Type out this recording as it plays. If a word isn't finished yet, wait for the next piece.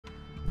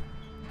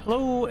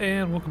Hello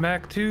and welcome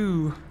back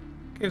to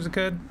Caves of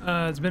Cud.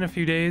 It's been a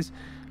few days.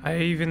 I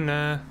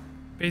even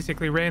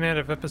basically ran out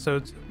of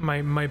episodes,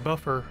 my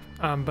buffer,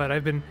 but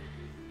I've been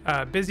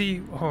busy.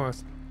 Hold on.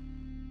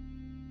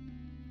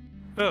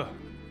 Ugh.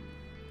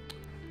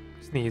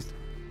 Sneezed.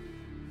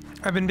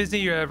 I've been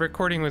busy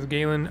recording with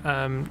Galen,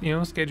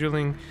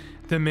 scheduling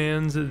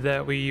demands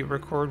that we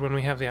record when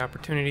we have the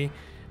opportunity.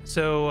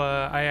 So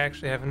I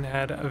actually haven't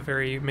had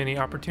very many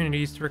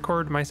opportunities to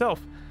record myself.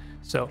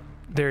 So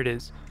there it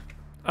is.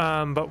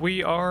 But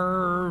we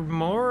are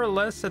more or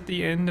less at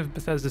the end of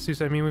Bethesda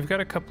Susa. I mean, we've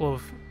got a couple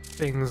of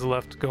things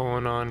left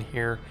going on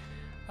here.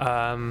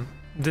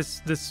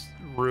 This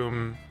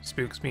room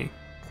spooks me.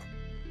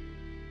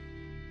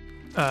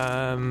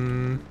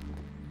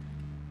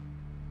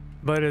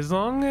 But as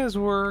long as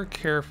we're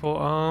careful,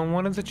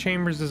 one of the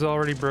chambers is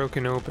already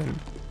broken open.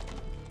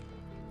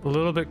 A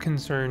little bit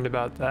concerned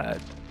about that.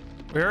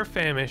 We are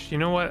famished. You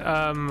know what?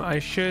 I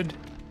should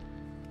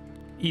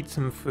eat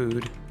some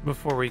food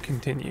before we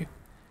continue.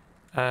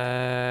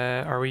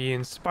 Are we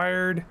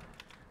inspired?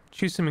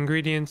 Choose some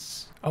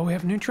ingredients. Oh, we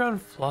have neutron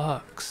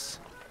flux.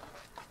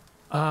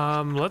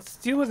 Let's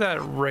deal with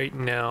that right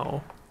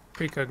now.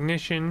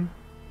 Precognition.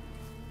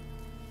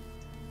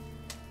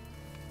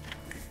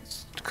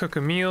 Cook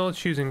a meal,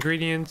 choose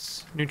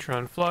ingredients,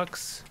 neutron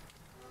flux,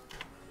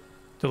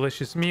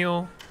 delicious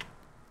meal,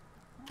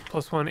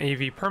 +1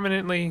 AV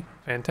permanently,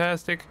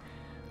 fantastic.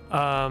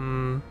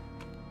 Can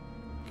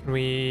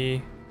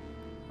we,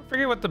 I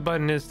forget what the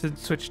button is to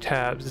switch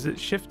tabs. Is it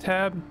shift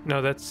tab?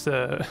 No, that's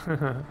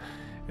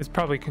it's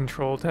probably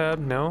control tab.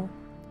 No,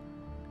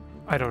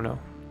 I don't know.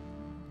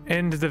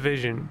 End the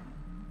vision.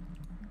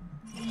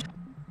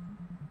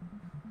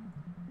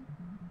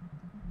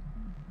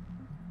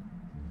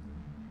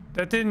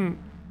 That didn't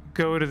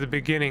go to the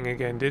beginning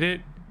again, did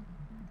it?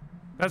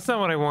 That's not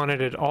what I wanted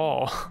at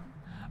all.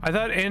 I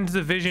thought end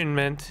the vision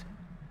meant...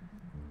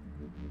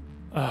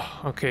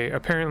 Oh, okay.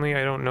 Apparently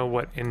I don't know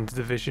what end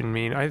the vision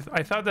mean. I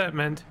thought that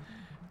meant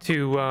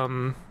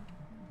to...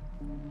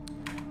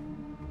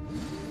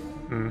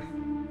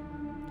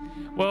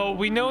 Well,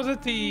 we know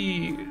that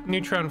the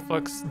neutron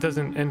flux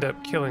doesn't end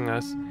up killing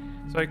us,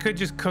 so I could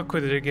just cook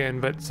with it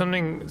again, but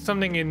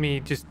something in me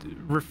just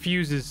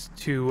refuses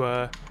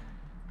to...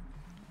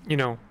 you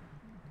know,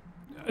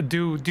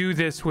 do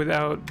this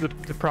without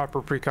the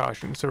proper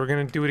precautions. So we're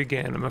gonna do it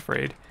again, I'm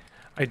afraid.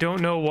 I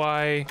don't know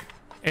why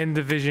end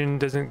the vision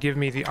doesn't give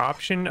me the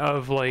option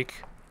of like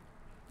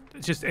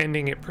just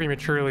ending it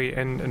prematurely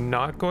and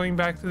not going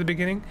back to the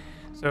beginning.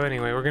 So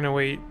anyway, we're gonna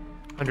wait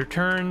 100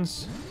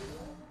 turns.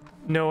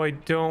 No, I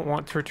don't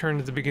want to return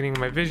to the beginning of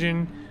my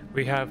vision.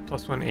 We have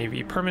 +1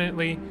 AV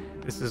permanently.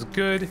 This is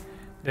good.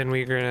 Then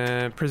we're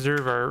gonna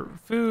preserve our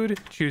food,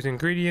 choose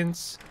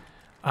ingredients.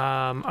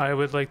 I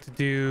would like to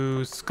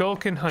do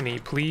skulk and honey,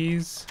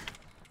 please.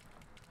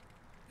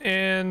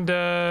 And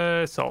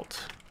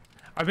salt.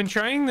 I've been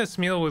trying this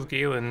meal with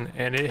Galen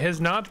and it has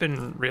not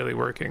been really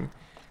working.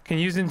 Can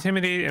use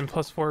intimidate and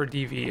 +4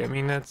 DV. I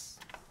mean, that's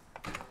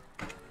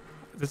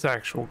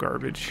actual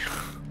garbage.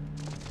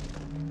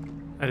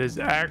 That is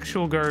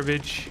actual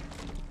garbage.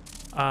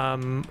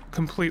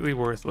 Completely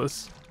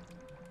worthless.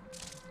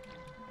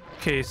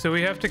 Okay, so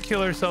we have to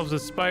kill ourselves a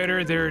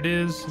spider. There it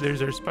is.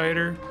 There's our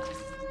spider.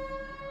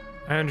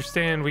 I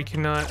understand we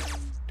cannot...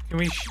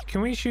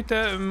 Can we shoot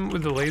that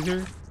with the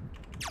laser?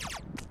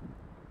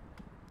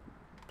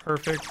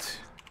 Perfect.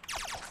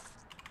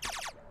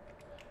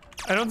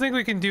 I don't think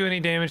we can do any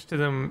damage to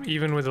them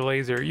even with a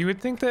laser. You would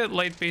think that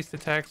light-based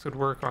attacks would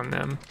work on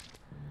them.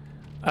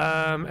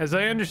 As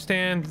I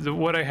understand,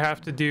 what I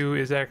have to do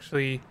is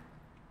actually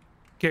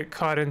get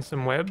caught in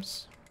some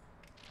webs.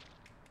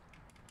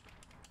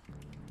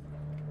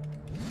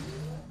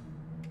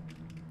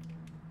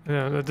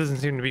 No, that doesn't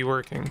seem to be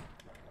working.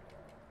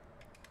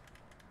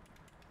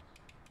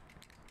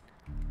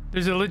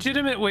 There's a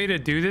legitimate way to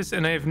do this,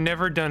 and I have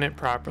never done it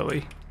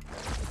properly.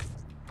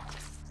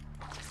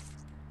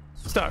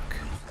 Stuck.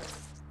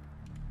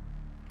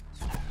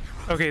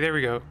 Okay, there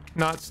we go.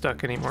 Not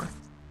stuck anymore.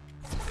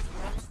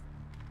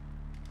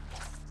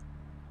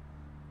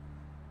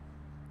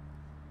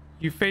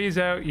 You phase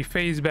out, you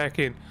phase back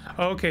in.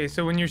 Okay,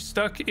 so when you're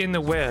stuck in the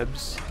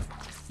webs,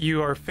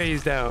 you are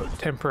phased out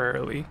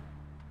temporarily.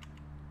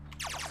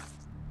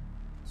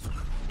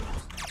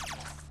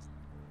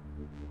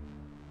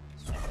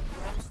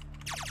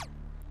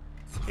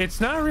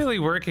 It's not really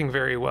working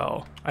very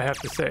well, I have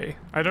to say.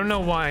 I don't know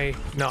why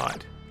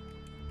not.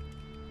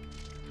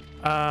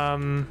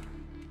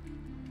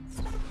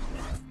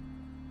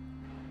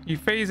 You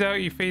phase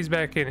out, you phase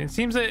back in. It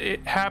seems that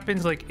it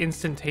happens like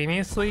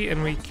instantaneously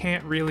and we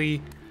can't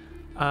really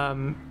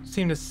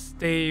seem to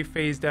stay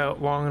phased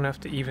out long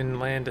enough to even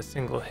land a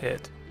single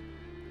hit.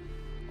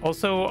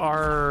 Also,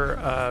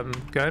 our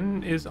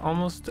gun is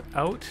almost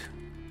out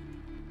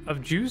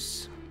of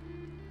juice.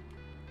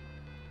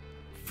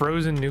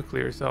 Frozen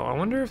nuclear cell. I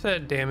wonder if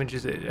that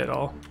damages it at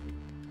all.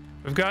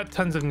 We've got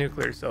tons of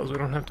nuclear cells. We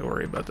don't have to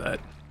worry about that.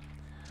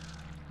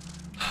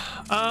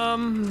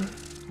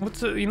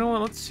 You know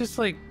what? Let's just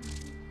like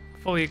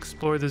fully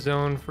explore the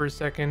zone for a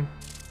second.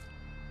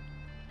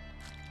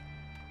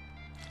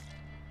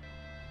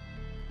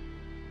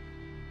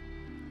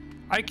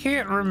 I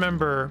can't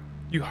remember.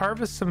 You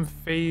harvest some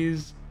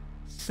phase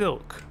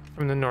silk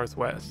from the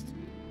northwest.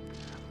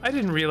 I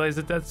didn't realize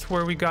that that's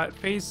where we got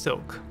phase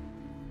silk.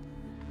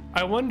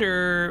 I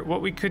wonder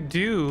what we could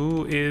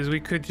do is we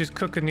could just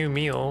cook a new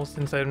meal,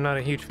 since I'm not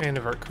a huge fan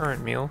of our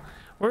current meal.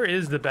 Where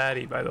is the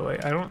baddie, by the way?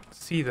 I don't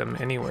see them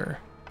anywhere.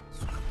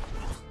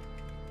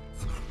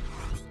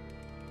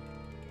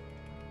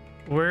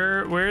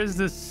 Where is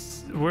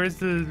this? Where's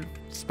the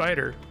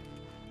spider?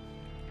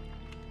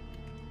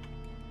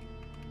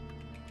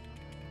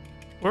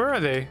 Where are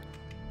they?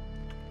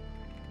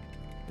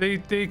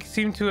 They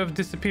seem to have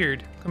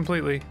disappeared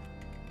completely.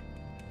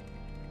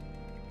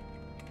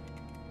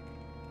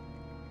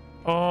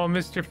 Oh,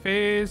 Mr.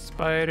 Phase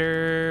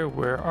Spider,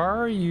 where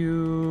are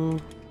you?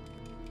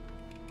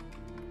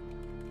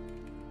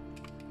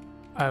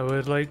 I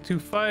would like to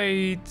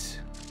fight.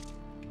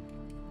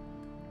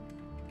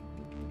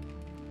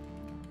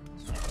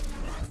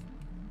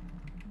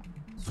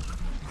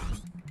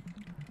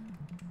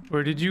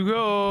 Where did you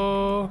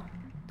go?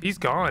 He's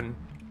gone.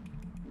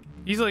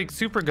 He's like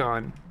super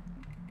gone.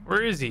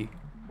 Where is he?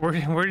 Where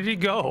did he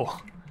go?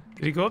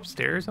 Did he go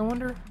upstairs, I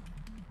wonder?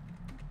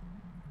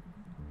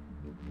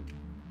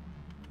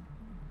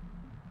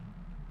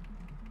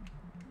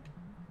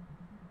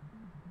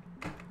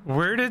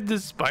 Where did the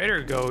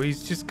spider go?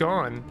 He's just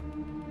gone.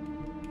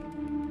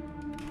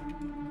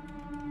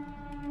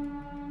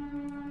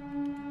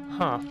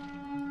 Huh.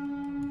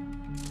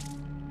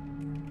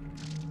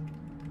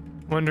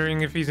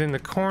 Wondering if he's in the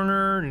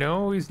corner.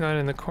 No, he's not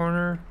in the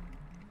corner.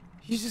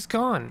 He's just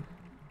gone.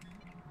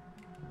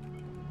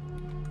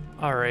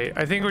 All right,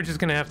 I think we're just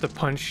gonna have to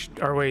punch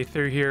our way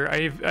through here.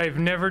 I've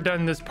never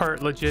done this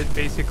part legit,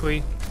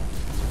 basically.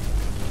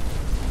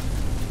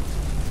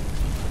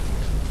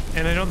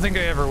 And I don't think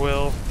I ever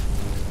will.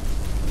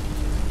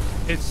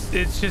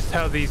 It's just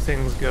how these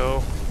things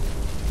go.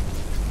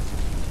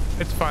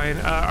 It's fine.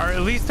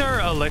 At least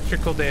our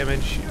electrical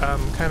damage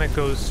kind of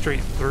goes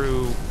straight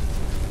through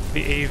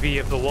the AV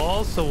of the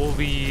wall, so we'll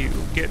be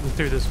getting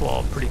through this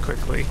wall pretty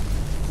quickly.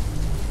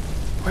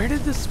 Where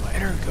did the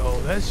spider go?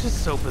 That's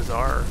just so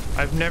bizarre.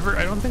 I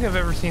don't think I've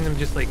ever seen them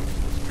just like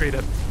straight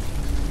up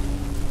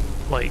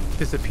like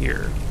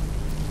disappear.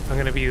 I'm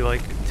gonna be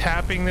like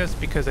tapping this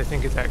because I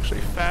think it's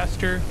actually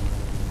faster.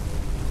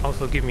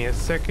 Also, give me a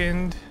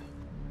second.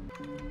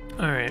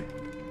 All right.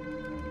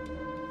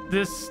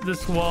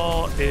 This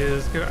wall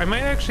is good. I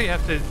might actually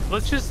have to,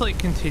 let's just like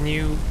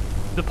continue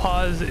the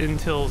pause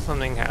until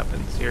something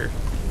happens here.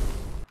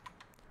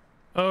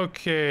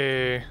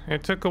 Okay,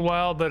 it took a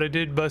while, but I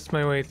did bust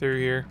my way through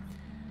here.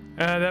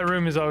 That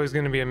room is always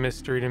going to be a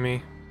mystery to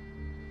me.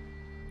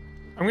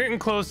 I'm getting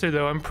closer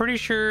though. I'm pretty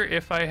sure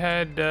if I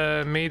had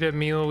made a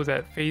meal with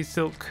that phase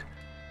silk,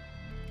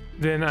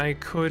 then I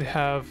could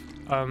have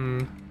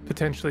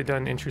potentially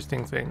done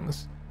interesting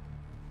things.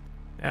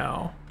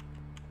 Now,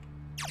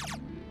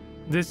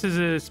 this is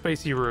a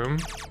spicy room.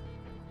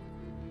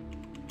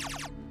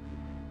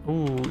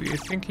 Ooh, I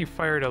think he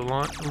fired a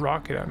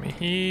rocket at me.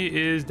 He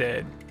is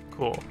dead.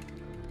 Cool.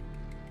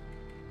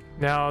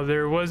 Now,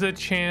 there was a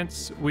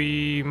chance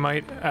we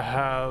might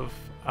have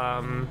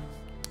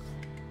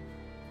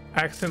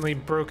accidentally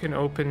broken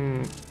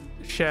open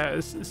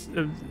Saad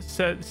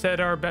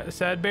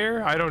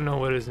Bear? I don't know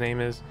what his name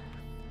is.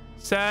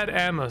 Saad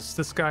Amus,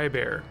 the Sky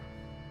Bear.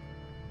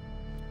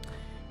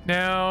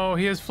 Now,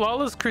 he has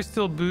flawless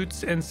crystal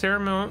boots and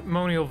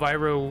ceremonial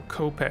Viro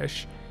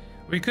Kopesh.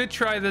 We could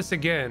try this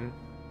again.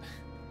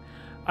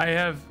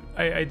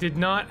 I did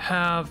not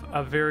have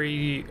a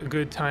very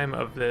good time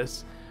of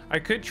this. I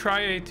could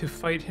try to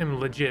fight him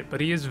legit,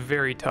 but he is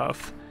very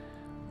tough.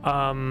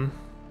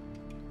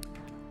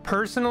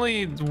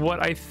 Personally,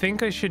 what I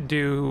think I should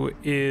do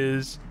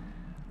is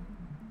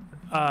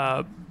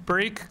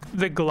break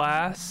the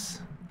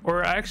glass,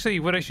 or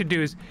actually what I should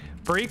do is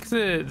break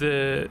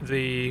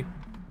the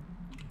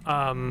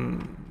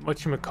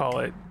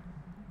whatchamacallit,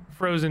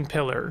 frozen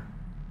pillar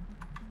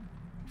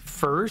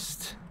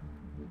first,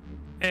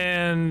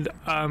 and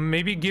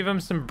maybe give him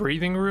some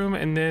breathing room,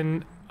 and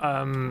then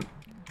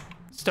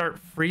start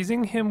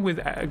freezing him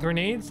with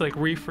grenades, like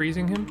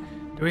refreezing him.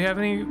 Do we have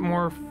any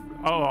more?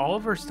 Oh, all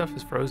of our stuff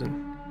is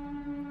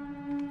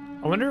frozen.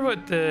 I wonder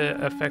what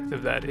the effect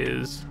of that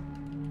is.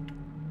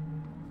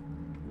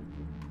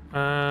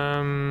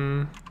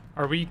 Are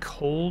we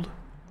cold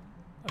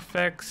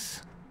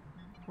effects?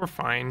 We're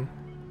fine.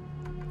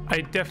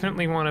 I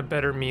definitely want a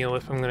better meal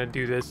if I'm gonna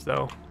do this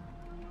though.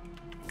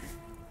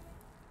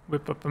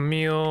 Whip up a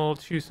meal,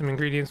 choose some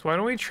ingredients. Why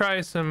don't we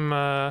try some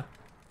oh,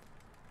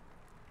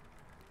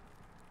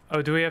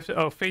 do we have to?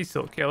 Oh, phase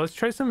silk. Yeah, let's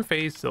try some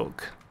phase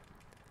silk.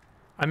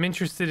 I'm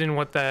interested in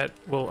what that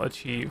will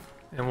achieve.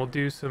 And we'll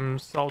do some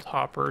salt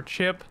hopper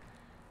chip.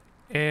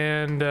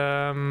 And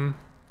I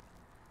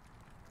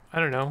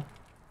don't know.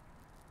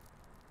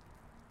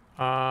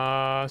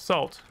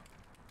 Salt.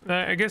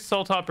 I guess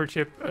salt hopper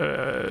chip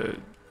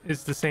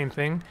is the same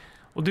thing.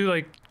 We'll do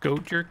like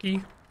goat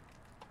jerky.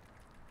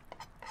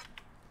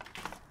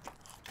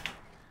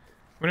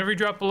 Whenever you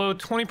drop below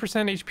 20%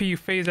 HP, you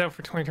phase out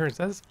for 20 turns.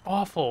 That's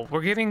awful.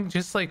 We're getting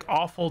just like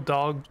awful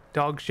dog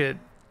shit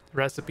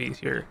recipes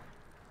here.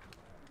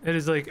 It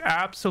is like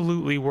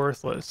absolutely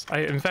worthless.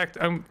 In fact,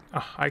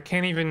 I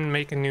can't even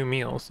make a new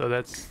meal, so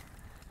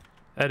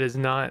that is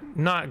not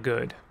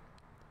good.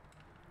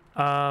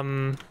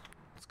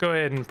 Let's go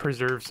ahead and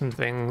preserve some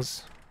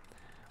things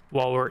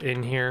while we're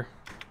in here.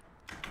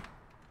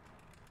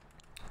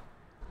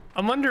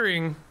 I'm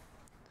wondering,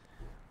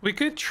 we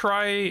could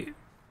try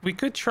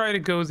to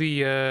go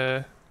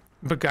the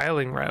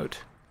beguiling route.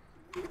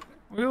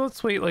 Well,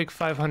 let's wait like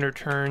 500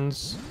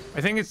 turns.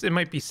 I think it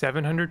might be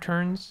 700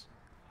 turns.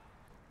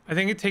 I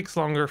think it takes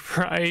longer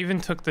for, I even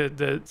took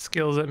the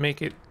skills that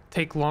make it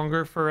take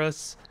longer for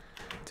us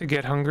to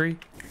get hungry.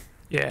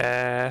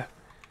 Yeah.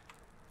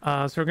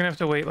 So we're gonna have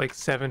to wait like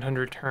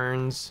 700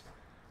 turns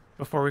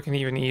before we can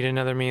even eat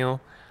another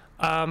meal.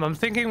 I'm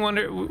thinking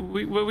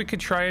what we could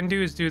try and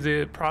do is do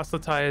the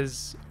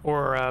proselytize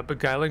or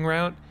beguiling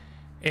route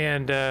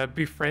and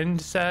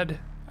befriend Saad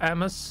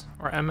Amus,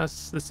 or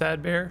Amus the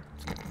Sad Bear.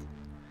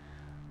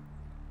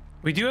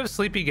 We do have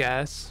sleepy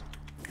gas.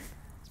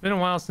 It's been a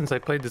while since I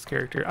played this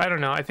character. I don't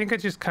know. I think I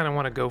just kind of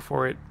want to go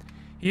for it.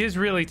 He is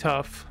really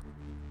tough.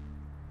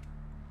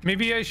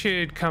 Maybe I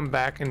should come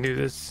back and do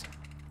this.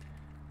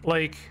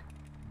 Like,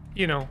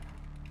 you know,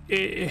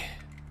 we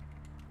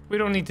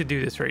don't need to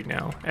do this right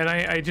now. And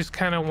I just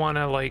kind of want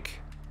to, like,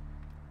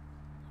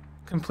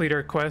 complete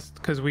our quest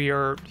because we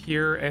are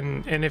here.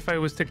 And if I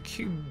was to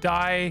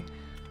die,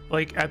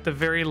 like, at the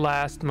very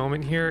last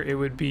moment here, it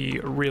would be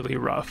really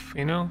rough,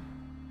 you know?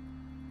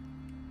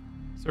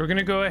 So we're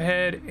gonna go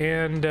ahead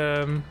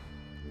and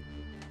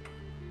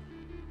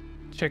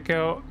check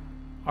out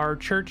our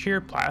church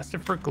here.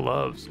 Plastic for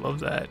gloves, love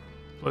that.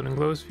 Floating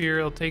glow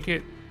sphere, I'll take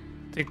it.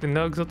 Take the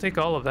nugs, I'll take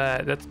all of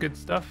that. That's good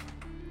stuff.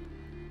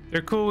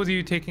 They're cool with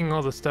you taking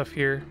all the stuff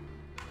here.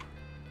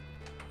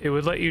 It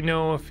would let you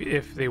know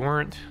if they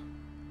weren't.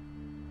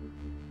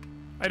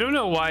 I don't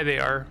know why they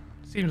are.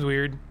 Seems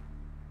weird.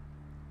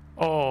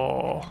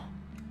 Oh,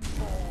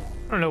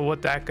 I don't know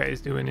what that guy's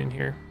doing in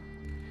here.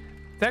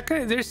 That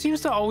guy, there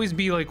seems to always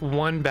be like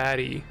one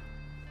baddie.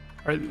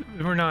 Or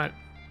we're not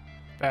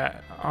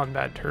on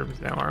bad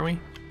terms now, are we? I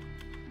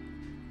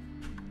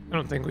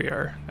don't think we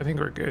are. I think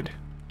we're good.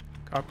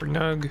 Copper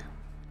nug.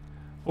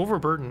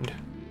 Overburdened.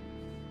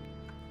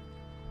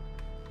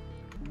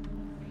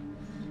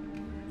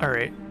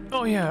 Alright.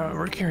 Oh yeah,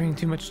 we're carrying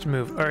too much to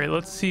move. Alright,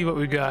 let's see what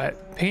we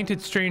got. Painted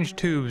strange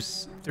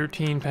tubes.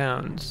 13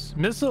 pounds.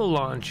 Missile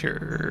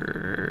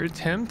launcher.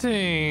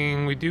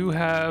 Tempting. We do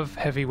have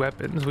heavy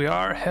weapons. We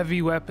are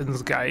heavy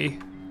weapons guy.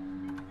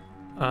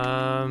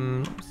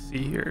 Let's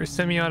see here.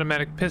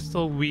 Semi-automatic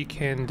pistol. We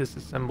can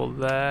disassemble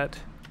that.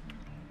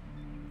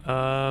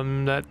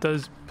 That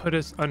does put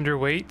us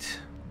underweight.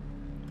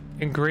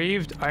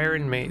 Engraved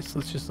iron mace.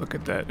 Let's just look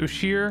at that.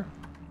 Ushir.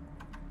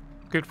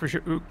 Good for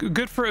sure.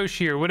 Good for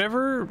Ushir.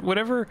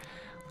 Whatever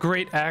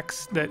great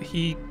acts that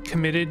he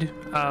committed,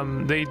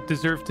 they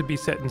deserve to be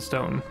set in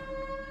stone.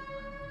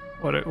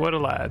 What a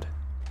lad.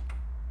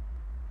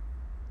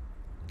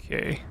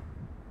 Okay.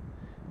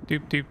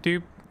 Doop doop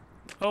doop.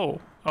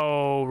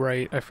 Oh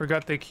right. I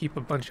forgot they keep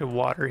a bunch of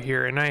water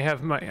here, and I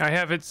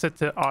have it set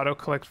to auto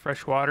collect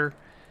fresh water.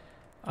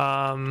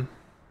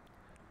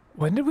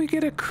 When did we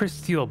get a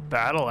crysteel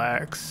battle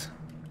axe?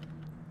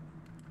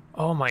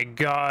 Oh my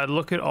god,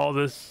 look at all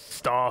this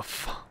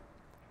stuff.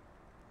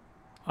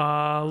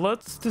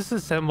 Let's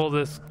disassemble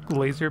this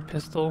laser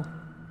pistol.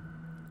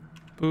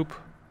 Boop.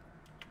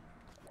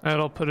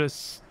 That'll put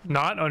us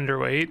not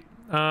underweight.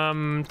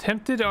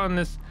 Tempted on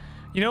this.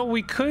 You know,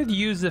 we could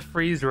use the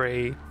freeze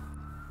ray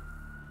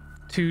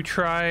to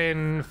try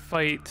and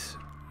fight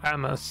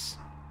Amus.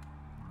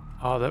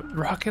 Oh, the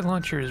rocket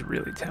launcher is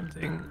really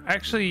tempting.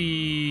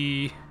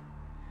 Actually,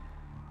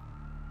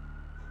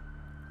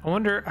 I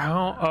wonder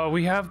how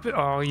we have.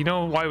 Oh, you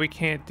know why we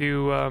can't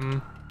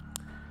do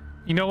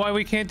you know why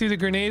we can't do the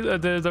grenade,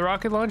 the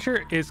rocket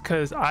launcher is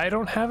because I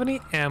don't have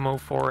any ammo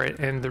for it,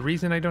 and the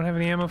reason I don't have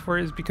any ammo for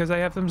it is because I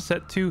have them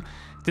set to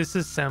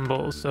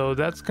disassemble. So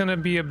that's gonna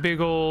be a big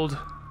old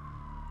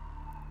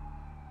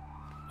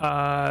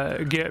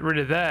get rid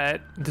of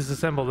that,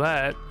 disassemble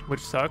that, which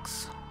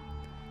sucks.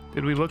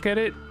 Did we look at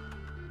it?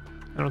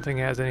 I don't think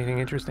it has anything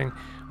interesting.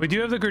 We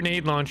do have the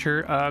grenade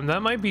launcher.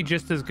 That might be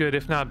just as good,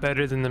 if not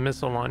better, than the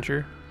missile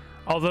launcher.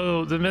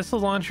 Although the missile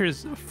launcher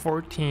is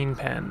 14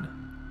 pen.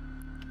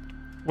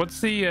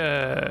 What's the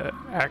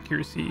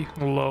accuracy?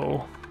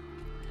 Low.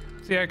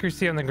 What's the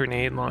accuracy on the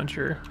grenade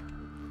launcher?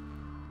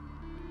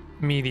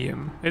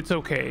 Medium. It's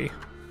okay.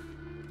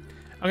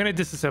 I'm gonna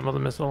disassemble the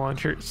missile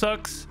launcher. It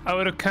sucks. I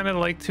would have kind of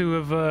liked to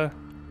have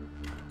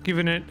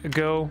given it a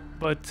go,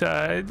 but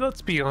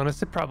let's be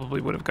honest, it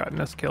probably would have gotten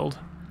us killed.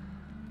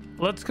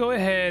 Let's go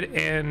ahead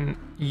and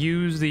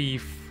use the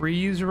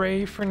freeze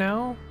ray for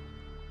now.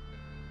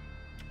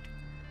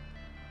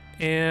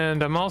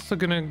 And I'm also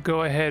gonna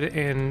go ahead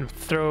and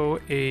throw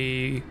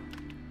a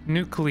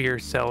nuclear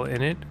cell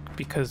in it,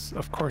 because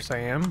of course I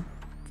am.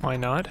 Why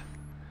not?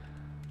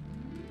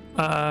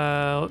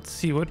 Let's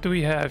see, what do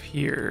we have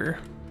here?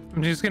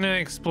 I'm just gonna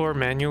explore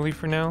manually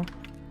for now.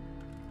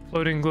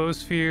 Floating glow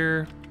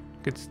sphere,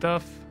 good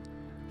stuff.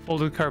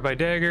 Folded carbide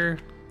dagger,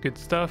 good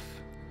stuff.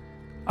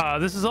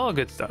 This is all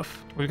good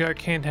stuff. We got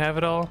can't have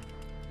it all.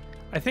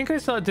 I think I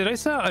saw, did I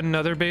saw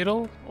another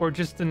beetle or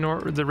just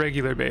the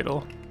regular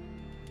beetle?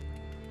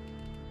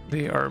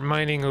 They are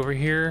mining over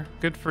here.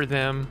 Good for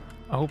them.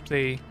 I hope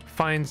they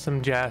find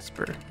some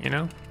jasper, you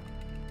know?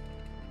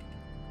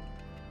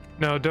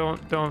 No,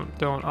 don't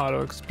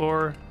auto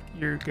explore.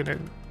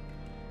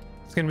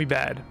 It's gonna be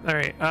bad. All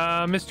right,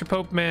 Mr.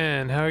 Pope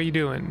Man, how are you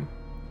doing?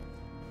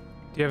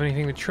 Do you have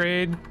anything to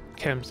trade?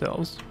 Chem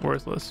cells,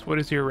 worthless. What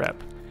is your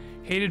rep?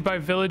 Hated by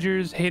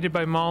villagers, hated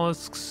by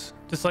mollusks,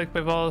 disliked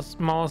by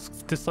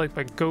mollusks, disliked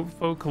by goat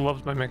folk,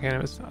 loved by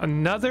mechanimists.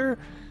 Another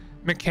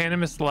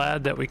mechanimist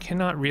lad that we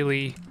cannot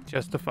really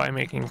justify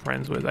making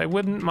friends with. I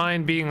wouldn't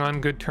mind being on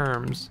good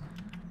terms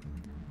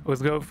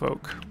with goat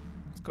folk.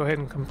 Let's go ahead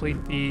and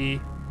complete the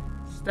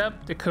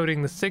step,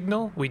 decoding the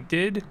signal. We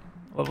did.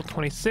 Level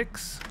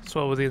 26,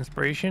 swell with the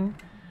inspiration.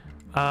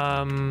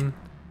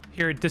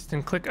 Here a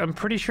distant click. I'm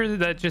pretty sure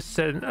that just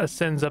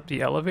sends up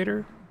the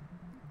elevator.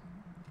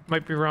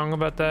 Might be wrong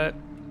about that.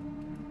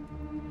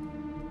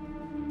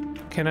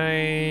 Can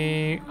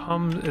I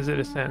hum as it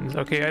ascends?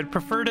 Okay, I'd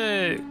prefer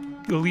to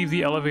leave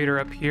the elevator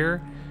up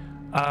here.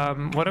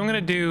 What I'm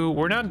gonna do,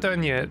 we're not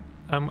done yet.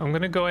 I'm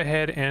gonna go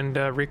ahead and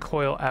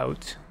recoil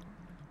out.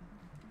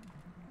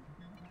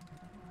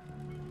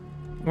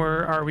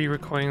 Where are we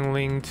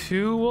recoiling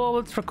to? Well,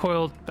 let's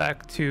recoil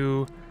back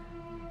to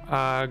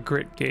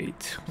Grit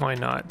Gate. Why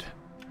not?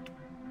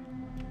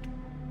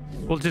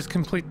 We'll just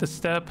complete the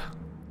step.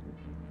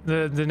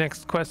 The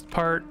next quest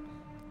part.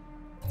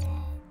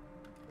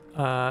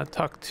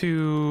 Talk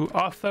to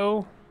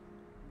Otho.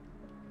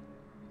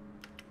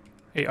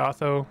 Hey,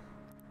 Otho.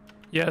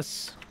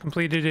 Yes,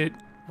 completed it.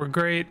 We're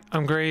great.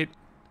 I'm great.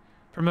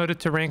 Promoted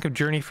to rank of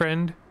Journey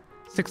Friend.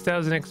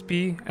 6,000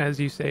 XP, as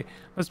you say.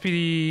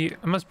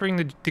 I must bring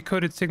the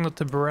decoded signal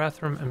to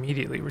Barathrum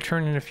immediately.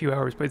 Return in a few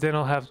hours. By then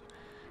I'll have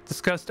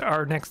discussed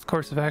our next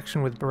course of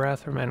action with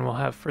Barathrum and we'll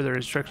have further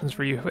instructions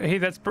for you. Hey,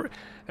 that's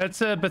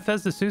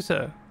Bethesda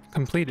Susa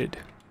completed.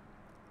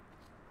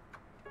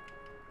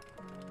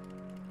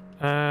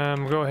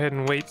 Go ahead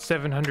and wait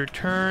 700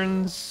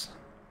 turns.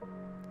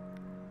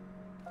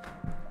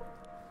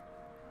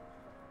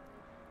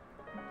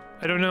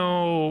 I don't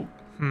know.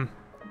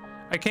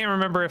 I can't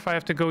remember if I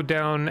have to go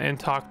down and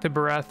talk to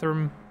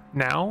Barathrum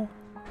now.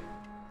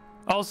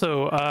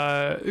 Also,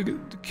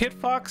 Kit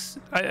Fox.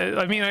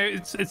 I mean,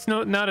 it's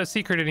not a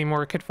secret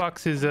anymore. Kit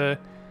Fox is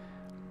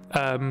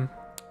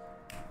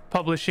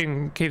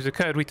publishing Caves of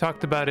Cud. We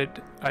talked about it.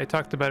 I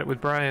talked about it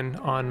with Brian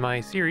on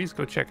my series.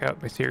 Go check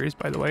out my series,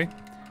 by the way.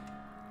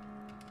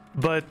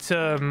 But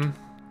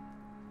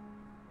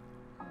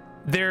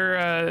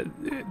they're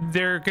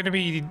going to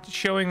be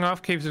showing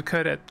off Caves of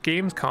Cud at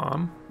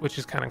Gamescom, which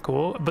is kind of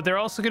cool. But they're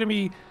also going to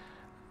be,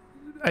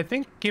 I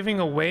think, giving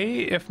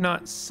away, if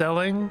not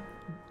selling,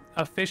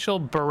 official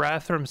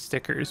Barathrum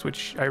stickers,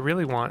 which I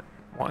really want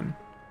one.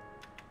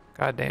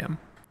 God damn.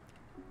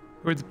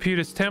 Who are the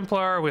Putis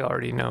Templar? We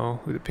already know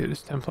who the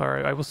Putis Templar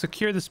are. I will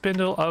secure the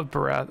spindle of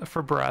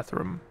for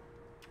Barathrum.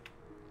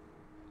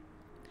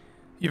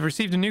 You've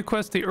received a new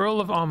quest, the Earl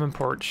of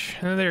Almonporch.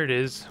 Oh, there it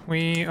is.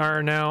 We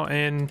are now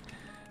in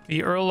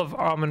the Earl of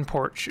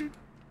Almonporch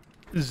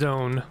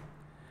zone.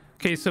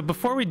 Okay, so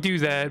before we do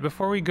that,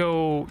 before we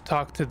go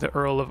talk to the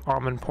Earl of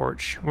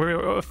Almonporch,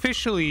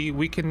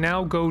 we can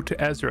now go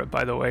to Ezra,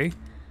 by the way.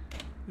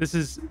 This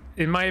is,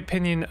 in my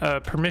opinion,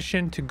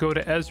 permission to go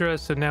to Ezra,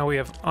 so now we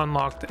have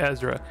unlocked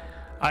Ezra.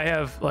 I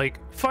have, like,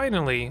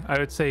 finally, I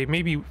would say,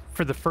 maybe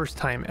for the first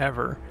time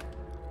ever,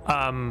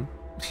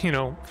 you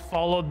know,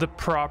 followed the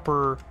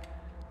proper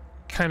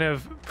kind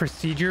of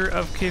procedure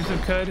of Caves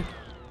of Cud.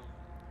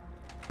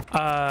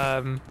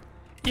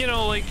 You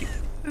know, like,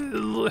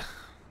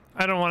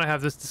 I don't want to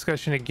have this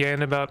discussion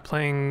again about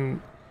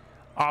playing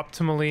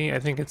optimally. I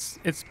think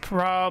it's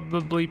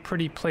probably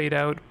pretty played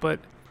out, but,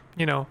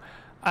 you know,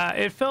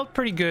 it felt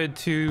pretty good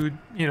to,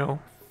 you know,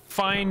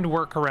 find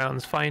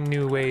workarounds, find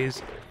new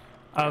ways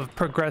of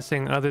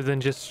progressing other than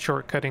just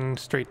shortcutting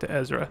straight to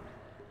Ezra.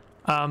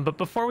 But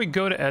before we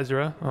go to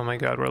Ezra, oh my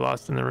god, we're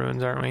lost in the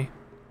ruins, aren't we?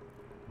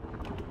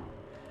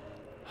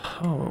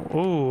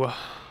 Oh,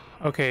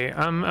 okay,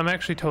 I'm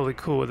actually totally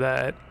cool with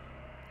that.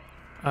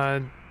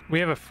 We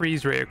have a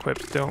freeze ray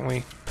equipped, don't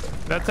we?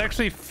 That's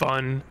actually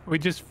fun. We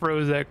just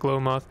froze that glow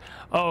moth.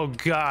 Oh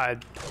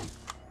god.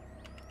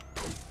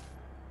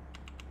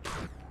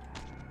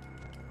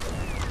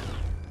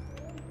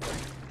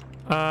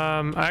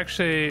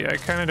 Actually, I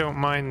kind of don't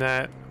mind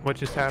that, what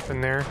just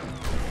happened there.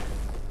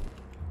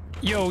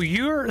 Yo,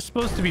 you're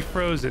supposed to be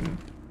frozen.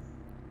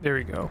 There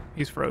we go.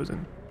 He's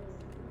frozen.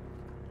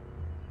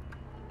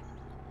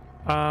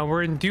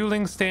 We're in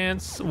dueling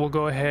stance. We'll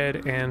go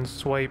ahead and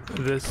swipe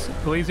this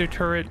laser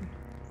turret.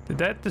 Did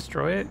that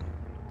destroy it?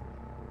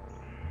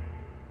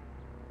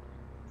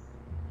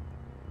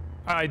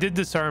 I did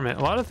disarm it.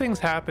 A lot of things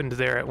happened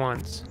there at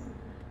once.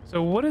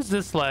 So what is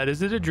this lad?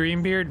 Is it a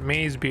dream beard?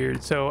 Maze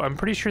beard. So I'm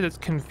pretty sure that's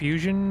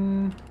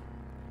confusion.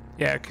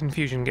 Yeah,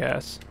 confusion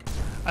gas.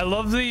 I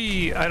love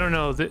the, I don't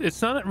know,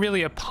 it's not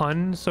really a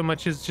pun so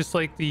much as just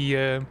like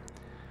the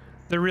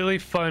really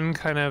fun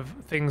kind of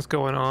things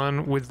going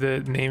on with the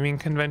naming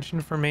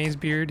convention for maze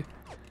beard.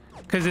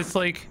 Because it's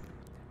like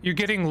you're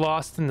getting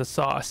lost in the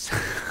sauce,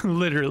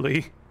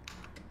 literally.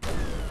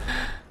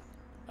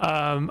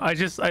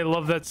 I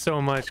love that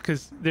so much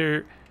because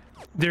their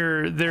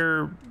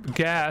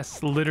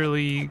gas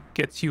literally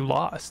gets you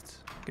lost,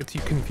 gets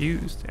you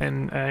confused,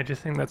 and I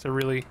just think that's a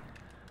really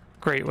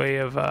great way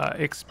of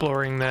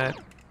exploring that.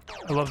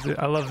 I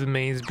love the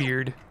maze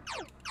beard.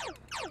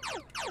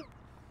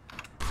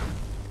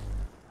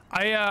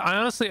 I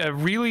honestly I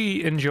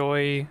really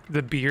enjoy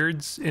the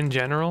beards in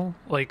general,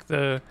 like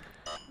the,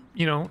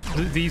 you know,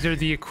 these are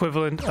the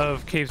equivalent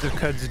of Caves of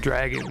Qud's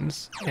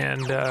dragons,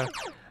 and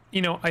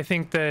you know, I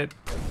think that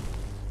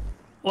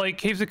like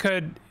Caves of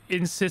Qud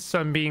insists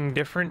on being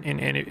different in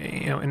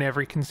any, you know, in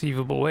every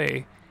conceivable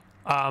way,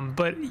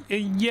 but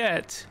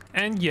yet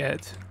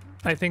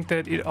I think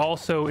that it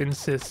also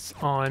insists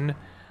on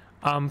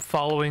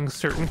following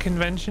certain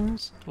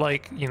conventions,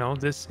 like, you know,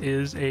 this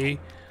is a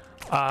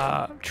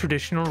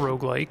traditional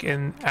roguelike,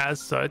 and as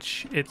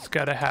such it's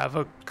got to have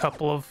a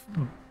couple of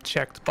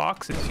checked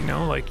boxes, you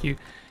know, like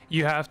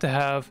you have to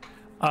have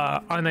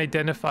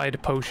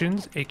unidentified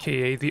potions,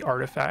 aka the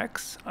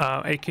artifacts,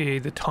 aka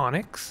the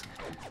tonics.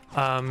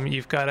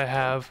 You've got to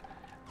have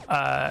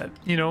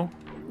you know,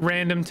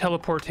 random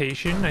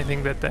teleportation. I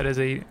think that is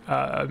a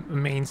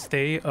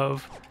mainstay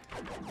of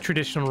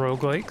traditional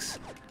roguelikes.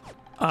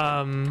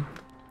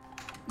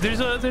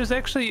 There's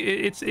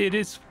actually, it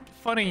is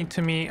funny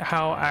to me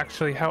how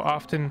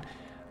often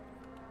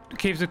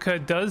Caves of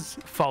Qud does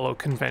follow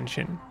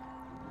convention,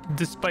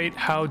 despite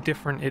how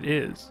different it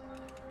is.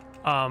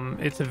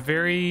 It's a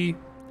very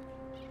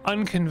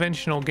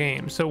unconventional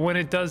game, so when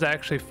it does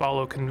actually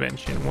follow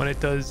convention, when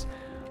it does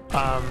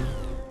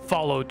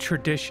follow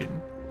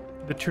tradition,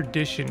 the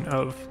tradition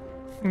of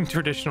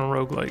traditional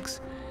roguelikes,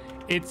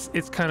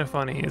 it's kind of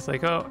funny. It's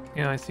like, oh,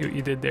 you know, I see what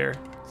you did there.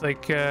 It's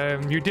like,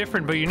 you're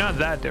different, but you're not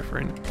that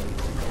different.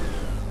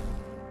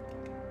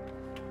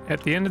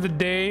 At the end of the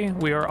day,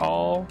 we are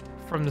all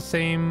from the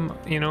same,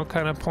 you know,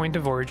 kind of point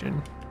of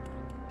origin.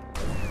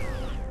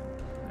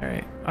 All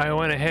right, I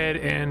went ahead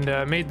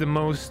and made the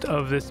most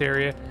of this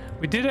area.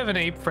 We did have an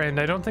ape friend.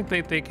 I don't think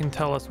they can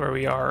tell us where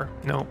we are.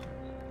 Nope.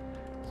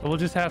 So we'll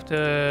just have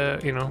to,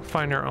 you know,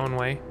 find our own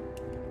way.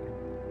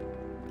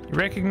 You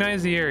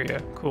recognize the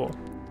area. Cool.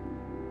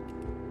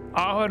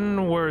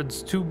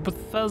 Onwards to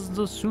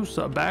Bethesda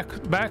Susa.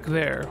 Back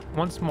there.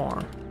 Once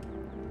more.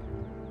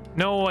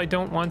 No, I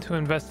don't want to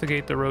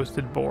investigate the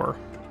roasted boar.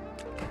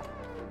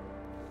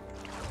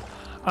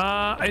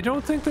 I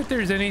don't think that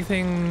there's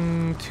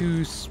anything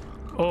to...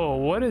 Oh,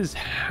 what is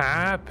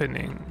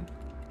happening?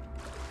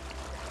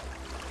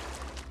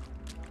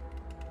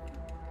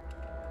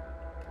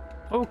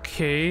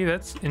 Okay,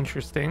 that's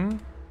interesting.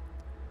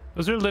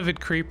 Those are livid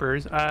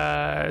creepers.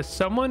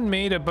 Someone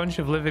made a bunch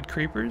of livid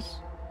creepers.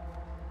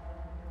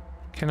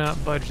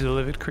 Cannot budge the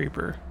livid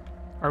creeper.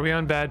 Are we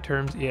on bad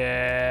terms?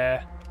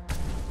 Yeah.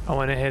 I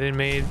went ahead and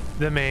made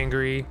them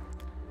angry.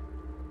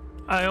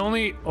 I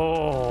only...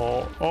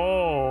 Oh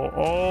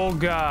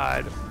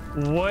God.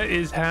 What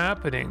is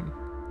happening?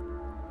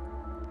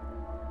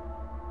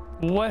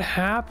 What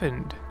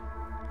happened?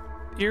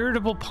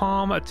 Irritable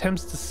palm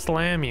attempts to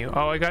slam you.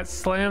 Oh, I got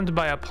slammed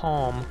by a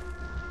palm.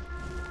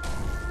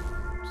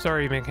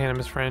 Sorry,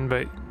 Magnanimous friend,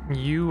 but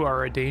you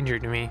are a danger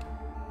to me.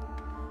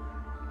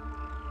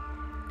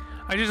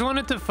 I just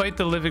wanted to fight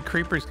the livid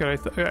creepers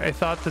because I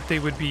thought that they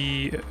would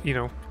be, you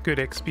know, good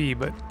XP,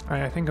 but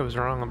I think I was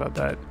wrong about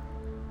that.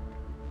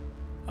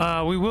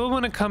 We will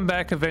want to come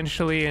back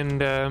eventually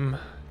and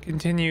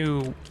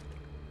continue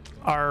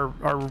our,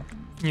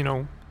 you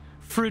know,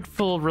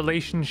 fruitful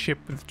relationship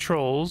with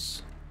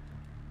trolls.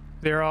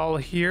 They're all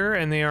here,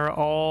 and they are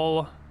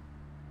all...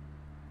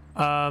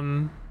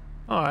 Oh,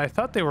 I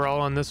thought they were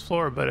all on this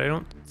floor, but I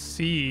don't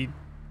see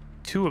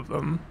two of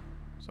them,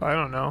 so I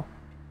don't know.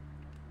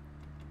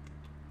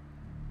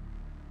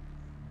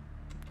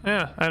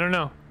 Yeah, I don't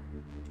know.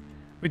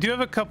 We do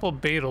have a couple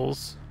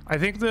Beetles. I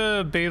think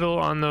the Beetle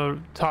on the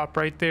top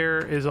right there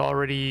is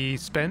already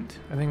spent.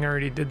 I think I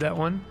already did that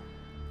one.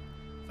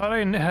 Thought I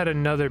had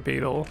another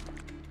Beetle.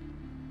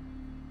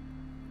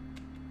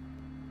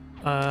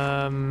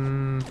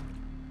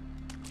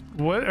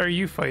 What are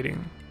you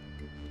fighting?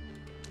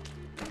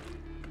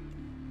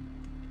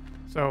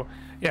 So,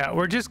 yeah,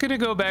 we're just gonna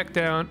go back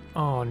down.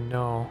 Oh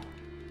no.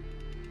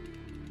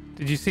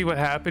 Did you see what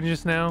happened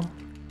just now?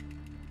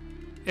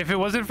 If it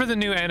wasn't for the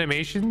new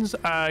animations,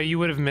 you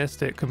would have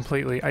missed it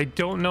completely. I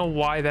don't know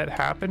why that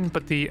happened,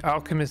 but the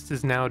alchemist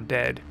is now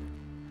dead.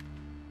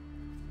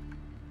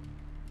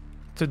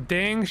 It's a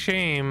dang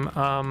shame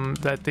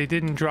that they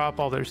didn't drop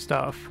all their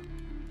stuff.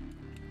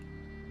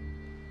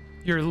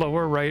 Your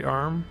lower right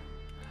arm?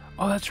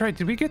 Oh, that's right.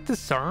 Did we get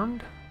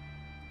disarmed?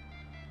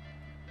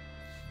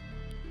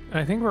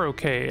 I think we're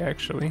okay,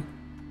 actually.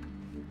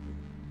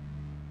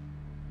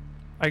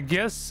 I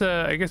guess,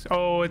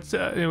 oh,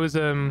 it was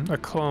a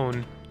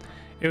clone.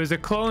 It was a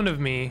clone of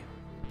me.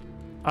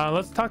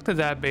 Let's talk to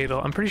that Beetle.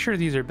 I'm pretty sure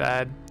these are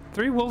bad.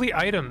 3 woolly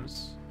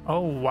items.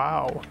 Oh,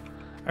 wow.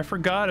 I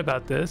forgot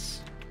about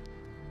this.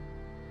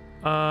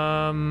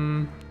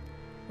 Well,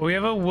 we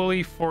have a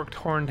woolly forked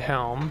horned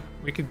helm.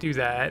 We could do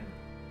that.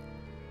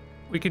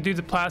 We could do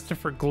the plaster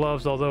for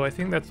gloves, although I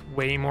think that's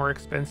way more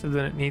expensive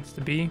than it needs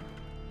to be.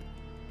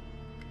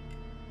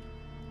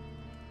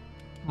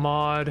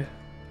 Mod.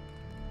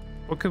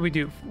 What could we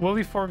do?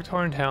 Woolly forked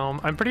horned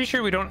helm. I'm pretty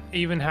sure we don't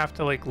even have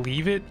to like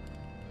leave it.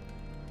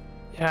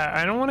 Yeah,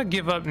 I don't want to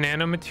give up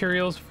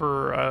nanomaterials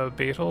for a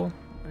Beetle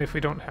if we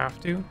don't have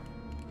to.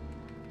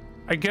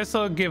 I guess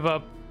I'll give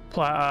up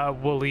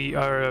woolly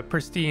or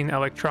pristine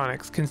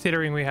electronics,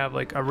 considering we have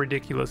like a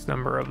ridiculous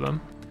number of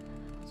them.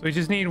 So we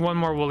just need one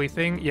more woolly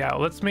thing. Yeah,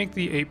 let's make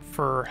the ape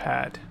fur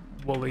hat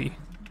woolly.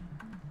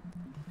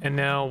 And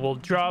now we'll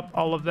drop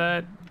all of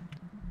that.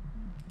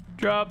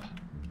 Drop,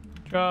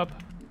 drop,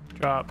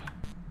 drop.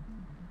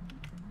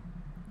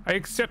 I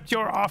accept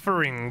your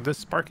offering. The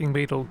sparking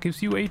Beetle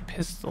gives you a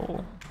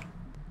pistol.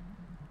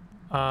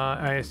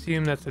 I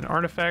assume that's an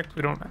artifact.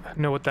 We don't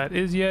know what that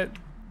is yet.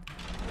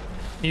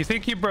 You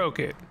think you broke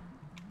it?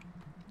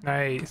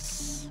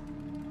 Nice.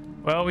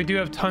 Well, we do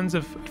have tons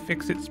of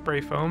fix-it spray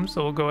foam,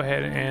 so we'll go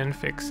ahead and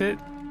fix it.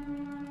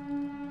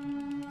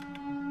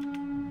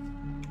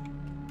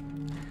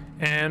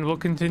 And we'll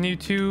continue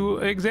to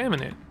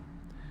examine it.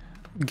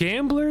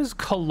 Gambler's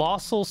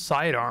Colossal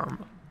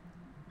Sidearm.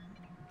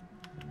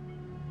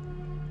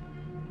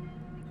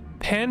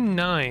 Pen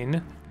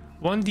 9,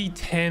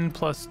 1d10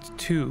 plus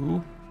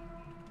 2.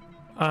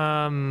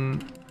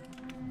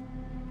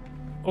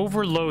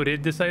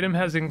 Overloaded. This item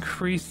has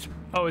increased.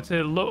 Oh, it's a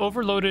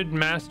overloaded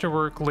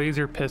masterwork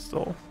laser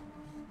pistol.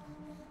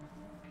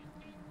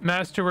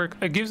 Masterwork.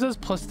 It gives us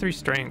 +3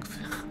 strength.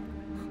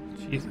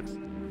 Jesus.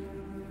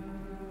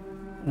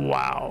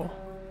 Wow.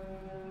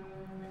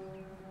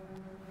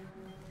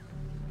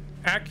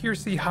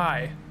 Accuracy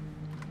high.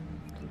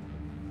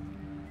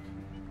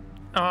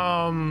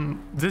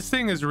 This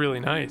thing is really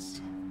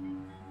nice.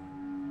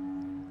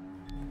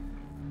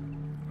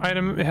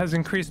 Item has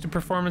increased in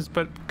performance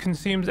but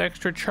consumes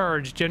extra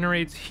charge,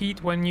 generates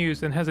heat when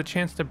used, and has a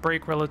chance to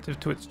break relative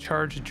to its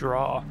charge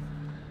draw.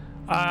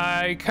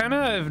 I kind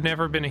of have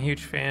never been a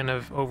huge fan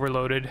of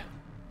overloaded,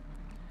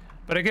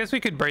 but I guess we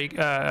could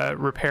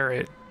repair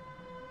it.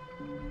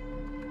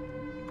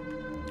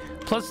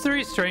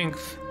 +3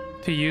 strength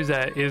to use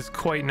that is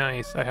quite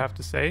nice, I have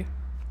to say.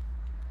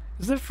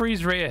 Is the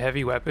freeze ray a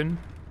heavy weapon?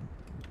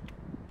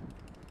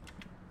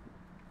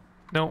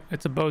 No,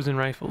 it's a bows and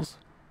rifles.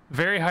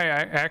 Very high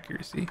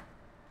accuracy.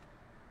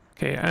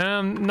 Okay,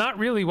 not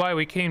really why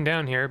we came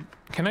down here.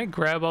 Can I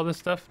grab all this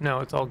stuff? No,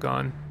 it's all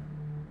gone.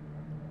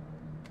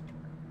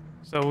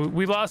 So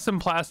we lost some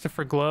plaster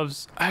for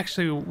gloves.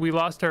 Actually, we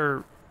lost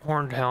our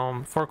horned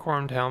helm,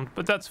 fork-horned helm,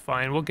 but that's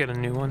fine. We'll get a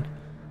new one.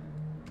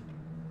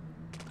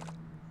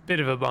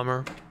 Bit of a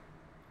bummer.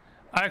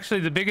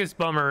 Actually, the biggest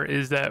bummer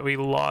is that we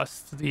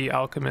lost the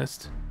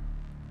alchemist.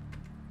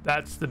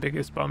 That's the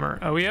biggest bummer.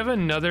 We have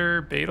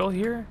another Beetle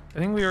here. I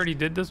think we already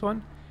did this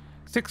one.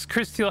 6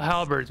 crystal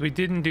halberds. We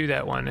didn't do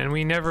that one, and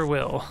we never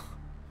will.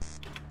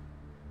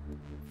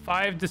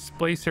 5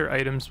 displacer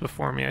items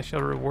before me. I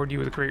shall reward you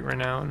with great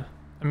renown.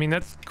 I mean,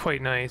 that's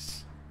quite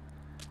nice.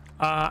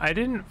 I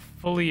didn't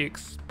fully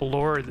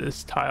explore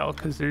this tile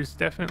because there's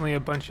definitely a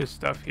bunch of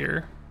stuff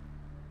here.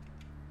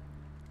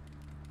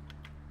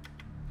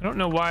 I don't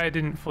know why I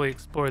didn't fully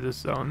explore this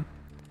zone.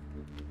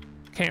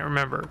 Can't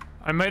remember.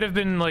 I might have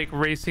been like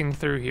racing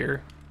through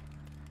here.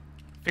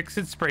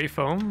 Fix-it spray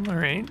foam, all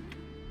right.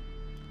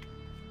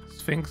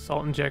 Sphinx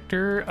salt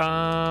injector,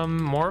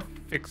 more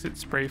fix-it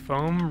spray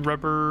foam,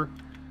 rubber,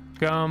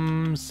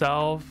 gum,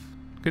 salve,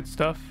 good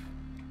stuff.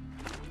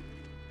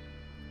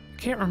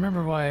 Can't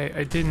remember why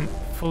I didn't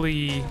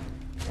fully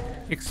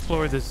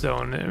explore this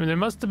zone. I mean, there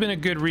must have been a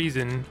good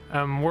reason.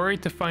 I'm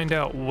worried to find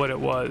out what it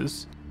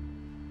was.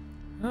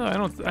 Oh, I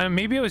don't.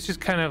 Maybe I was just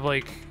kind of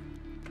like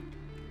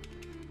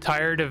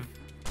tired of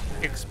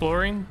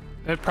exploring.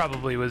 That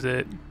probably was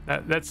it.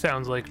 That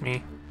sounds like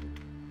me.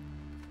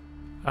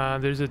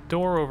 There's a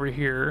door over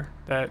here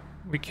that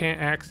we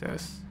can't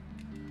access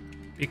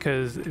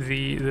because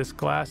this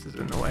glass is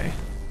in the way.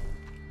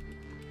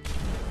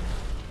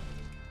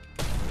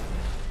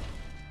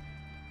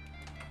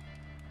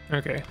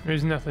 Okay,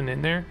 there's nothing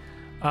in there.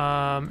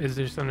 Is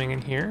there something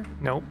in here?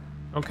 Nope.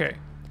 Okay.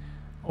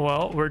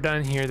 Well, we're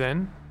done here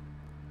then.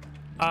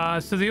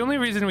 So the only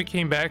reason we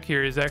came back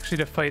here is actually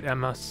to fight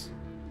Amus.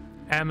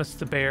 Amus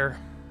the bear.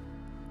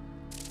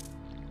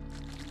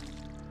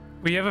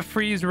 We have a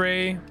freeze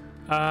ray.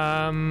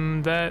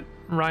 That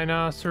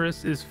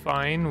rhinoceros is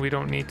fine. We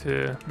don't need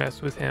to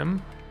mess with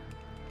him.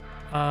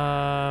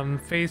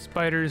 Face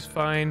spider is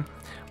fine.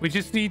 We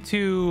just need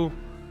to...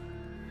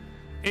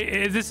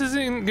 this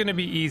isn't gonna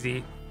be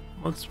easy.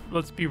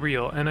 Let's be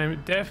real. And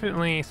I'm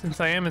definitely, since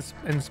I am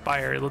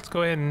inspired, let's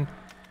go ahead and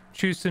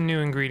choose some new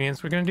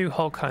ingredients. We're gonna do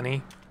Hulk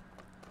honey.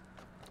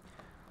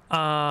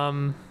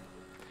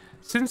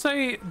 Since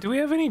do we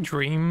have any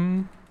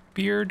dream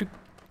beard?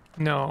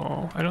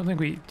 No, I don't think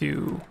we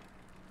do.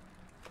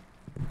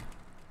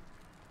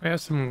 We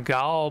have some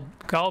gall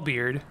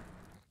beard.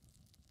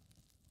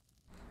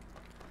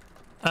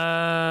 We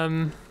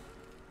have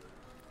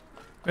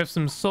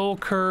some soul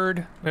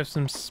curd. We have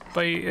some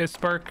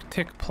spark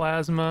tick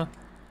plasma,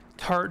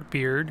 tart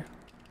beard,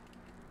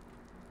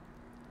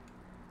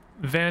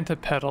 vanta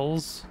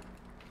petals,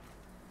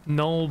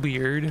 null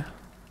beard.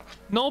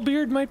 Null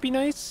beard might be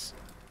nice.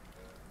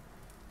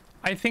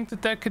 I think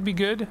that could be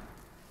good,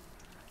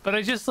 but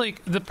I just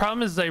like, the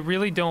problem is I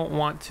really don't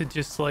want to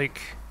just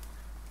like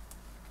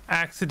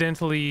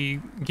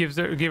accidentally give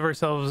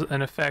ourselves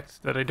an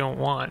effect that I don't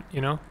want,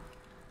 you know?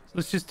 So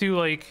let's just do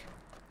like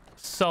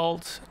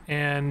salt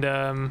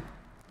and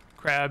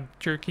crab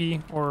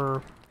jerky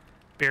or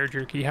bear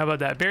jerky. How about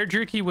that? Bear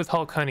jerky with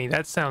Hulk honey.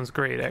 That sounds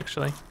great,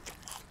 actually.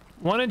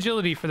 1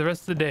 agility for the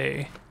rest of the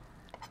day.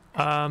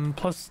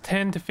 Plus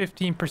 10 to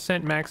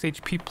 15% max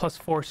HP plus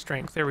 4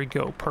 strength. There we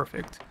go.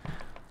 Perfect.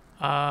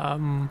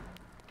 I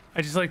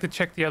just like to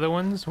check the other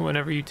ones.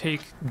 Whenever you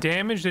take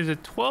damage, there's a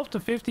 12 to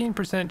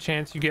 15%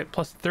 chance you get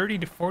plus 30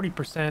 to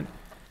 40%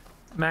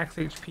 max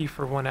HP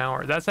for 1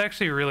 hour. That's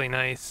actually really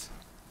nice.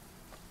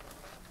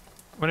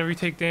 Whenever you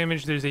take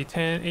damage, there's a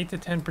 8 to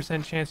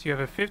 10% chance you have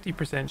a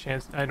 50%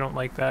 chance. I don't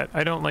like that.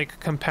 I don't like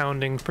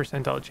compounding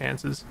percentile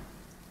chances.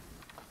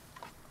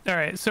 All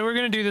right, so we're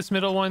gonna do this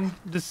middle one.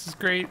 This is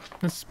great.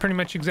 This is pretty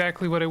much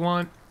exactly what I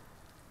want.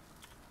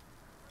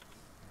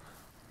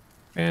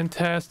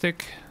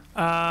 Fantastic.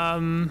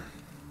 I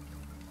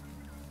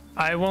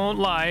won't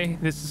lie,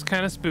 this is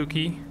kind of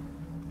spooky.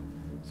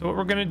 So what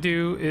we're gonna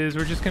do is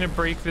we're just gonna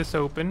break this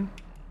open.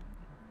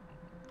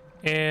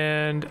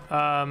 And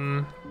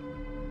I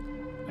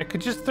could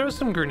just throw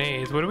some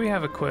grenades. What do we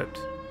have equipped?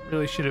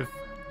 Really should have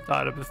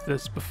thought of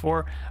this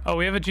before. Oh,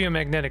 we have a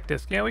geomagnetic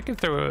disc. Yeah, we can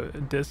throw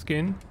a disc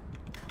in.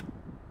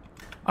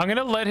 I'm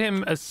gonna let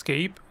him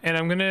escape, and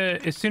I'm gonna,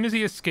 as soon as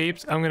he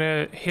escapes, I'm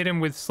gonna hit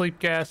him with sleep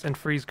gas and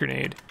freeze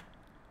grenade.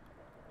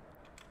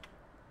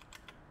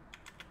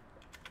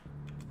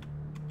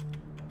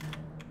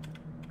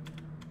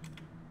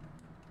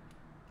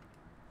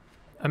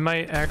 I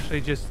might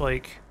actually just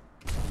like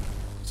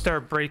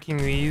start breaking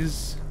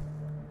these.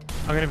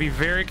 I'm gonna be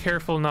very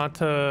careful not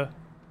to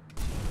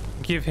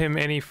give him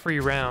any free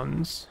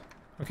rounds.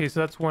 Okay, so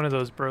that's one of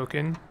those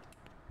broken.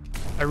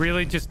 I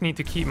really just need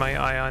to keep my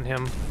eye on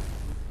him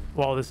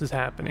while this is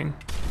happening.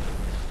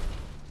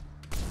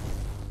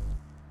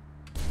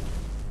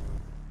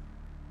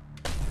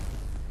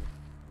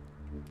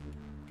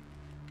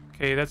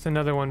 Okay, that's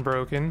another one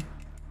broken.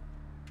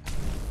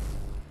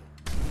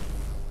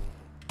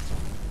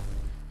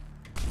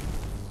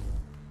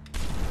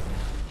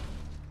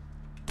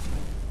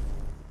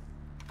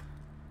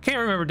 Can't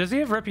remember, does he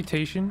have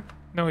reputation?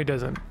 No, he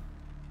doesn't.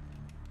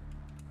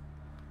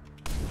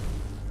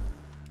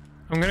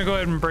 I'm gonna go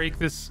ahead and break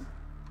this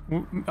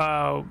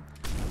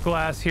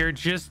glass here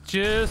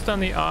just on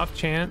the off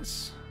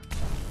chance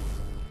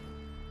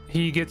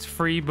he gets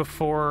free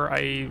before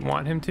I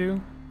want him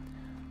to.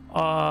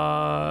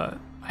 I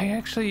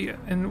actually,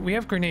 and we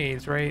have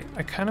grenades, right?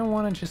 I kind of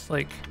want to just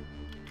like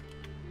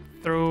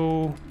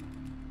throw.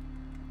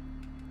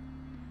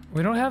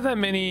 We don't have that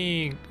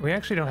many. We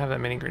actually don't have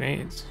that many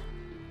grenades.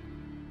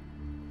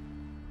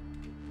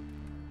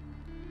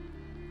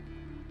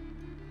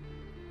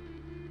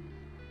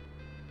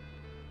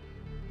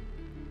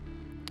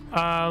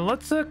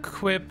 Let's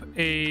equip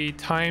a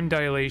time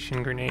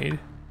dilation grenade.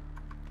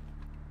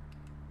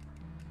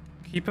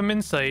 Keep him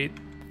in sight.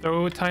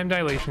 Throw a time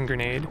dilation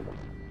grenade.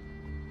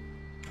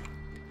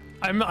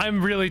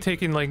 I'm really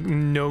taking like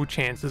no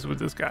chances with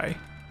this guy.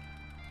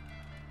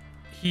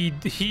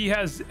 He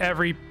has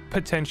every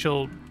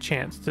potential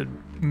chance to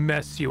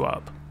mess you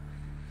up.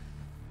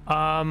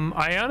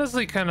 I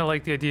honestly kind of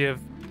like the idea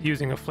of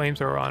using a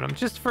flamethrower on him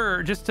just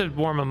to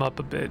warm him up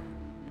a bit.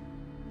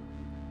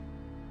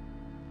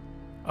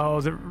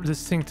 Oh,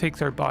 this thing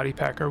takes our body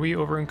pack. Are we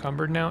over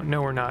encumbered now?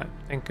 No, we're not.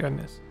 Thank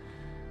goodness.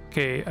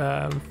 Okay,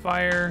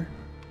 fire.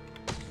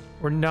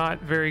 We're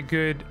not very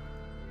good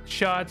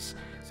shots.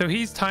 So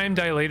he's time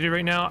dilated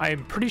right now.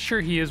 I'm pretty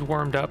sure he is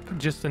warmed up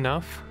just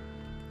enough.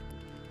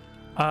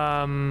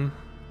 So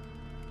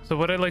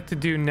what I'd like to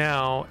do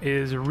now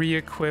is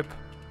re-equip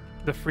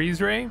the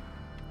freeze ray.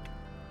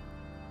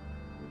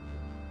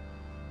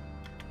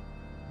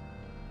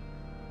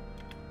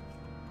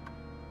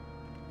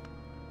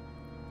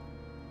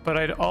 But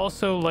I'd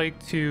also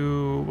like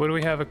to, what do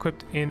we have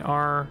equipped in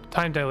our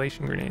time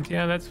dilation grenades?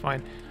 Yeah, that's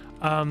fine.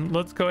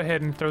 Let's go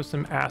ahead and throw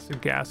some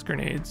acid gas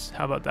grenades.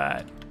 How about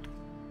that?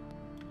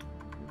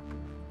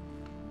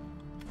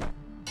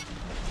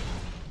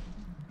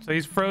 So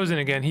he's frozen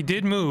again. He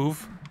did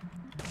move.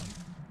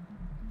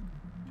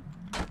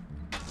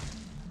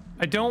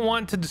 I don't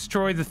want to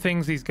destroy the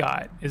things he's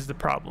got, is the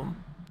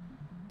problem.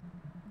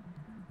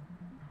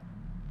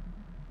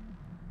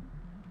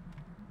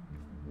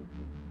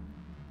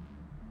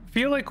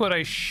 Feel like what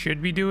I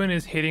should be doing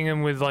is hitting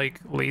him with like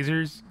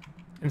lasers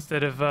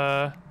instead of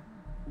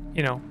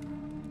you know,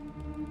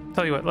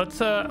 Tell you what, let's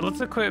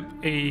equip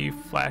a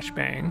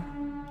flashbang.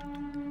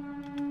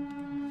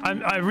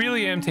 I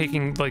really am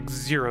taking like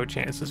 0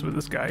 chances with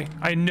this guy.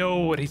 I know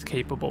what he's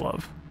capable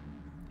of.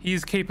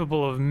 He's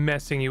capable of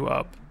messing you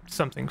up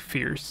something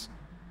fierce.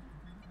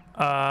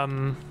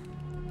 And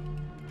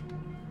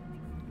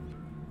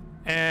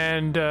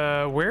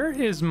where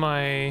is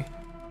my...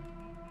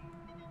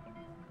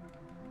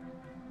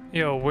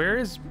 Yo,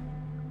 where's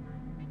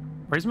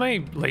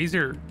my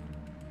laser?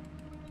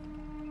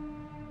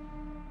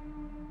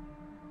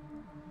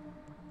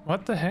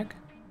 What the heck?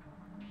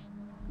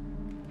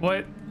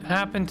 What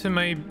happened to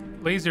my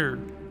laser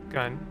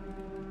gun?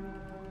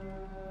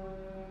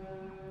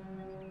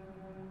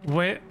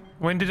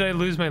 When did I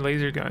lose my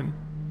laser gun?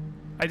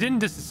 I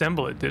didn't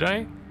disassemble it, did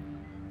I?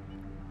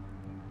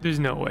 There's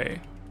no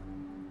way.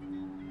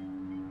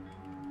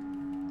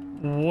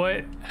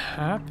 What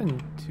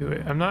happened to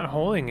it? I'm not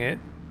holding it.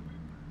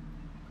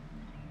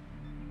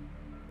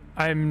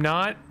 I'm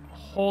not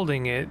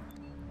holding it.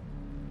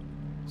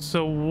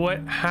 So what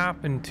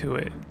happened to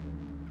it?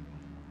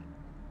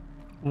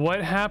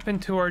 What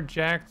happened to our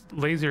jacked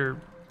laser?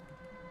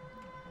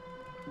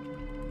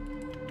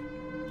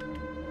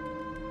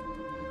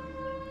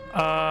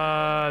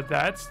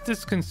 That's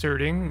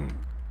disconcerting.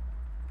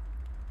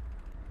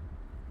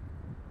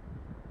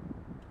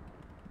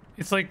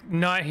 It's like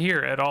not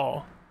here at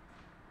all.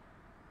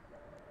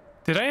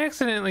 Did I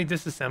accidentally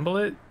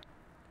disassemble it?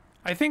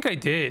 I think I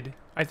did.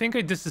 I think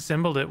I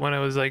disassembled it when I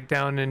was like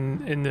down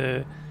in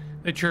the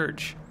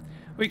church.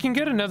 We can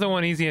get another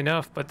one easy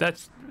enough, but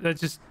that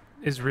just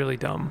is really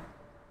dumb.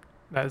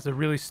 That is a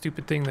really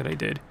stupid thing that I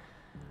did.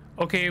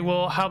 Okay,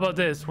 well, how about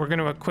this? We're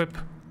gonna equip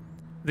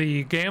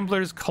the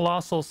Gambler's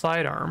Colossal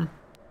Sidearm.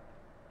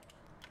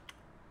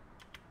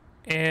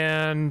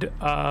 And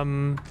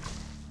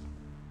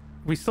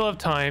we still have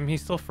time.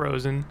 He's still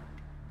frozen.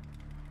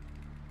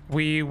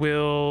 We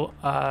will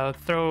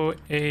throw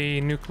a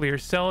nuclear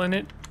cell in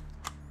it.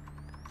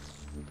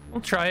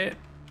 We'll try it.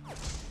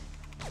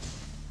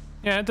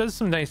 Yeah, it does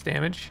some nice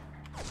damage.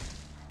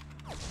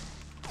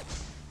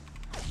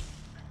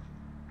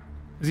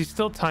 Is he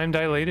still time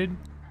dilated?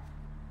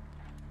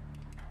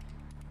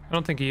 I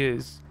don't think he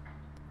is.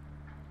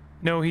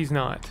 No, he's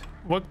not.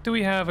 What do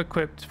we have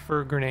equipped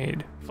for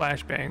grenade?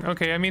 Flashbang.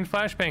 Okay, I mean,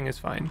 flashbang is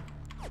fine.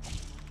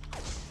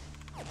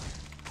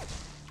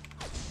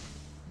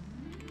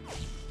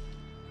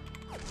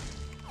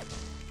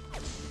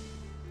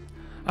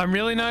 I'm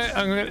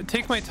gonna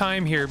take my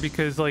time here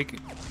because, like,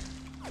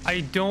 I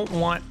don't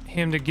want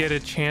him to get a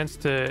chance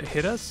to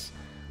hit us,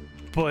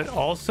 but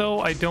also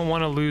I don't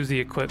want to lose the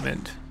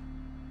equipment.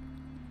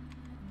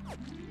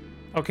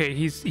 Okay,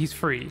 he's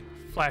free.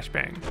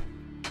 Flashbang.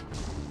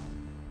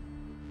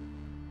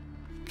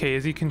 Okay,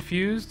 is he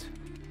confused?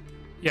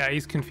 Yeah,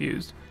 he's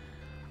confused.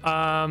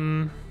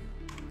 Let's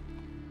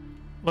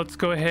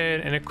go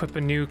ahead and equip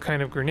a new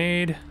kind of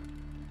grenade.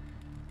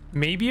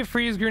 Maybe a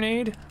freeze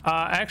grenade.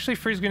 Actually,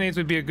 freeze grenades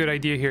would be a good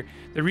idea here.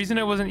 The reason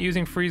I wasn't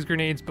using freeze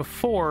grenades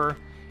before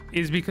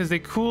is because they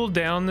cooled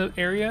down the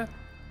area,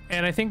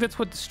 and I think that's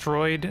what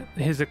destroyed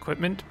his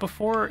equipment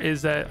before,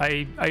 is that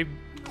I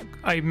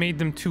made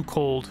them too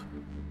cold.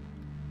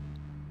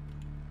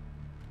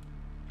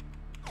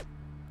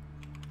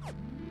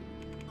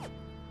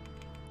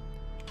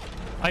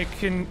 I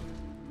can...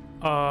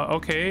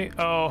 okay.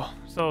 Oh,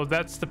 so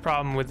that's the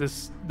problem with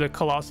this, the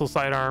Colossal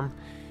Sidearm,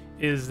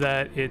 is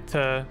that it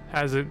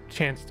has a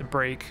chance to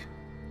break.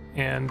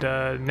 And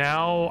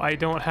now I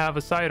don't have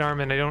a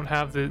sidearm and I don't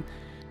have the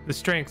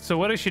strength. So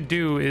what I should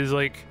do is,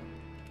 like,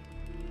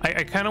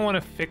 I kind of want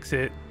to fix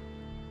it.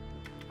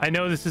 I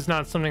know this is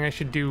not something I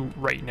should do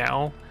right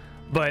now,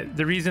 but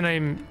the reason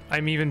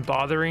I'm even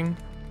bothering,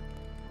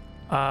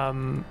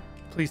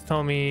 please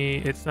tell me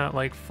it's not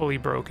like fully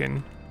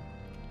broken.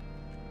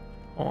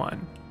 Hold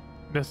on.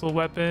 Missile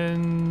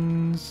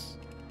weapons,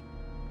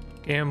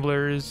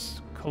 Gamblers,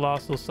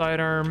 Colossal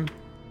Sidearm.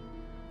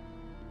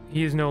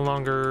 He is no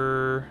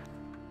longer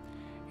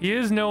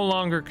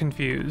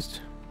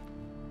confused.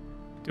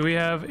 Do we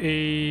have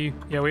a...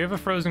 Yeah, we have a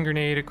frozen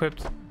grenade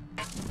equipped.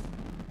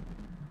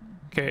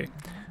 Okay.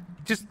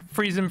 Just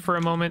freeze him for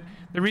a moment.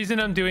 The reason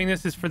I'm doing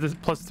this is for the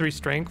 +3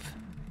 strength.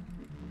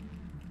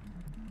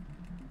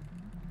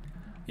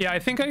 Yeah, I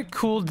think I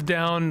cooled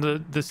down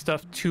the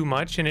stuff too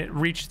much, and it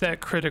reached that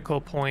critical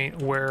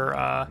point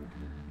where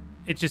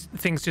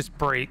things just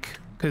break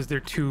because they're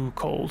too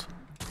cold.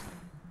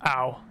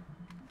 Ow.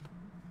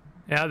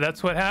 Yeah,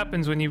 that's what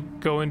happens when you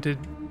go into...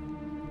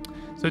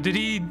 So did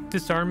he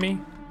disarm me?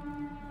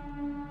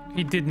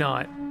 He did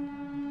not.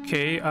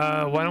 Okay,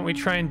 why don't we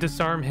try and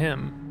disarm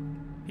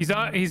him?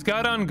 He's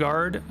got on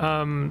guard.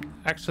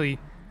 Actually,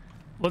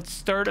 let's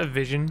start a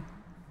vision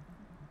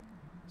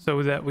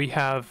so that we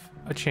have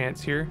a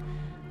chance here.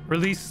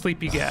 Release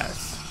sleepy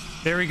gas.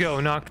 There we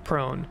go, knocked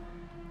prone.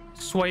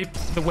 Swipe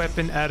the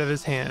weapon out of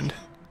his hand.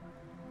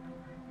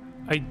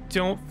 I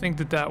don't think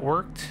that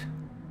worked.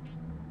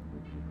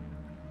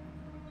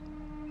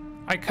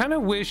 I kind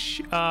of wish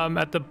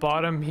at the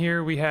bottom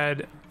here we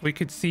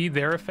could see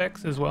their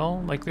effects as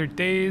well. Like, they're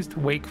dazed,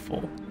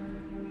 wakeful.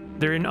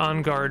 They're in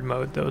on guard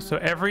mode though, so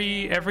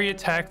every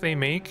attack they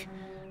make,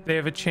 they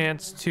have a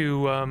chance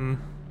to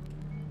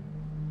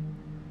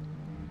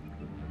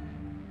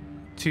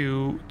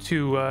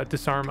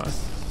disarm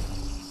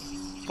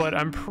us. But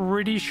I'm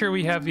pretty sure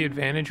we have the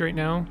advantage right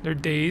now. They're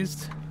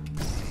dazed.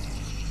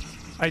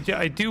 I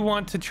do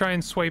want to try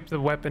and swipe the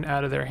weapon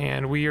out of their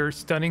hand. We are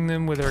stunning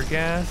them with our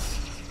gas.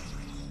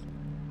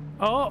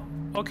 Oh,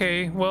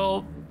 okay.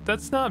 Well,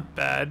 that's not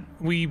bad.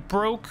 We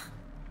broke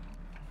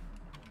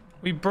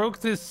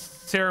this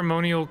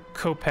ceremonial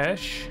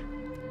Kopesh.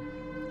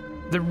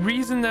 The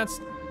reason that's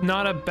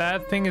not a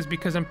bad thing is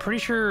because I'm pretty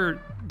sure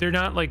they're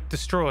not like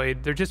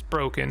destroyed. They're just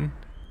broken.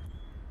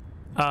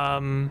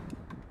 And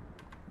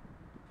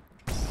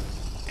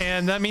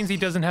that means he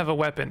doesn't have a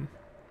weapon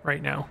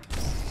right now.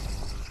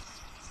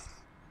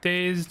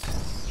 Dazed.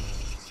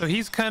 So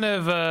he's kind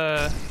of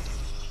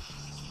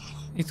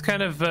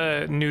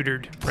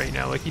neutered right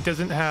now. Like he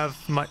doesn't have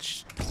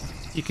much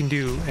he can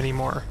do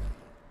anymore.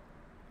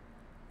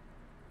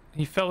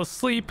 He fell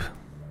asleep.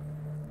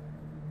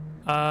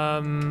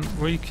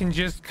 We can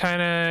just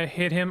kind of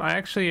hit him.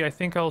 I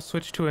think I'll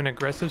switch to an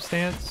aggressive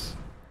stance.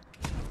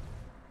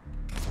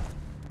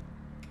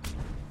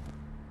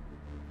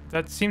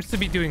 That seems to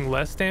be doing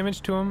less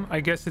damage to him. I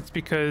guess it's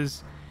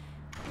because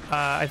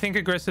I think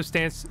aggressive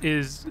stance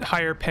is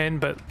higher pen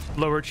but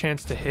lower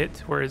chance to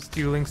hit, whereas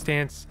dueling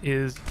stance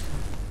is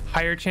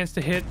higher chance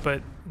to hit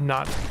but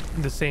not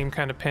the same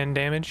kind of pen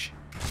damage.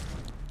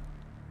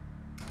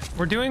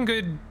 We're doing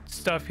good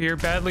stuff here.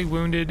 Badly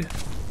wounded.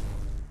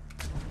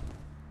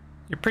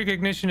 Your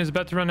precognition is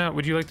about to run out.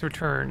 Would you like to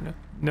return?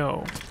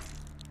 No.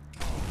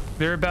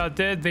 They're about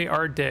dead. They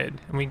are dead.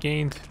 And we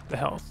gained the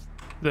health,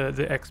 the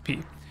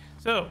XP.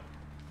 So,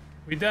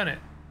 we done it.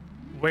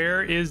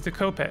 Where is the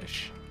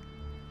Kopesh?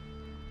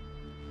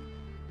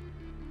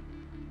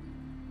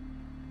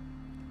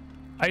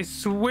 I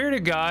swear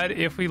to God,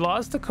 if we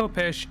lost the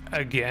Kopesh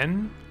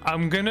again,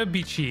 I'm gonna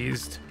be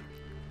cheesed.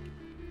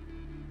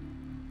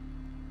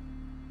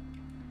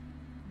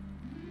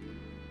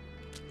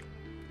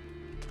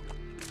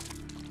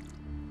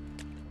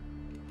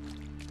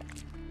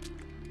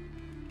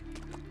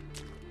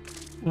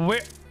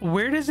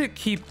 Where does it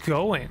keep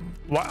going?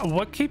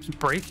 What keeps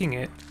breaking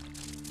it?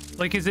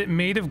 Like, is it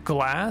made of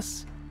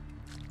glass?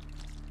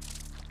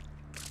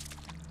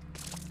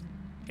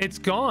 It's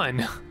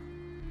gone.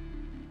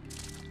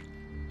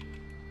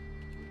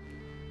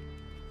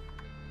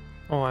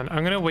 Hold on,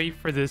 I'm gonna wait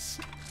for this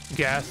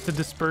gas to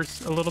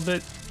disperse a little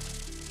bit.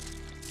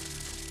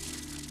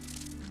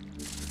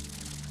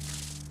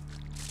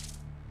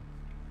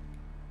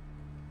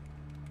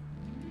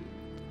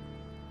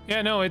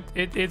 Yeah, no,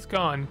 it's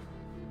gone.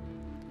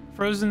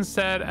 Frozen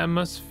Saad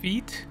Amus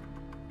feet.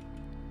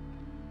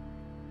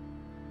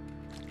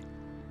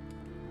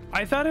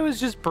 I thought it was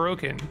just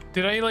broken.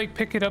 Did I like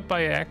pick it up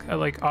by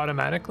like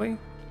automatically?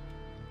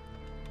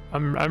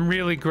 I'm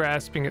really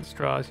grasping at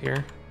straws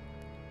here.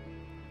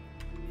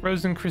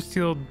 Frozen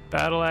Crysteel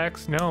Battle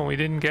Axe. No, we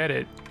didn't get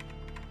it.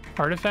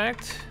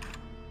 Artifact?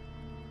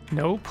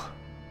 Nope.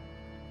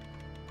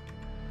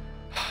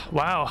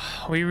 Wow,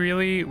 we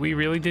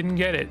really didn't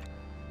get it.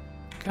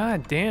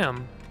 God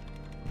damn.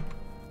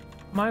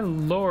 My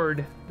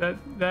lord,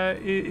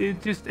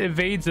 it just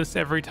evades us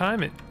every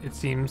time it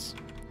seems.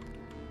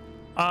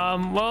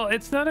 Well,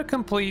 it's not a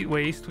complete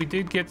waste. We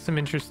did get some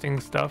interesting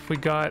stuff. We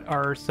got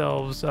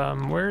ourselves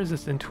where is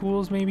this, in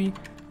tools maybe?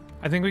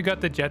 I think we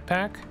got the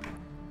jetpack.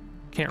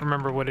 Can't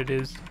remember what it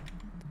is.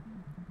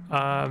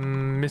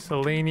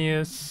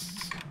 Miscellaneous.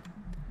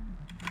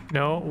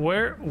 No,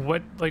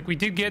 what, like we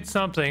did get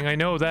something, I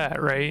know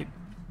that, right?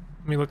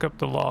 Let me look up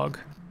the log.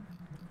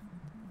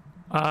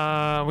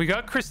 We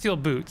got Crysteel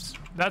boots.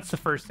 That's the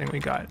first thing we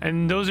got,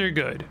 and those are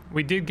good.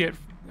 We did get,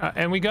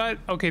 and we got,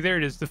 okay, there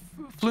it is, the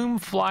Flume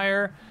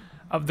Flyer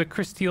of the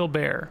Crysteel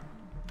Bear.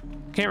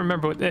 Can't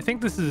remember what, I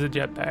think this is a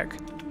jetpack.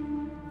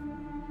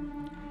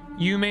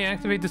 You may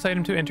activate this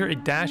item to enter a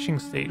dashing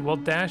state. While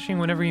dashing,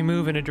 whenever you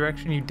move in a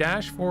direction, you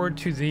dash forward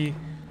to the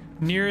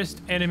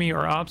nearest enemy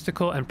or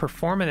obstacle and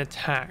perform an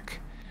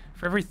attack.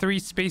 For every 3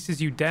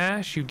 spaces you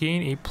dash, you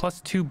gain a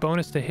 +2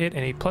 bonus to hit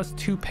and a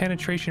 +2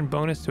 penetration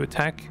bonus to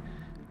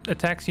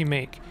attacks you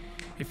make.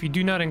 If you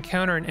do not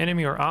encounter an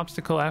enemy or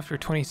obstacle after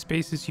 20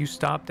 spaces, you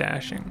stop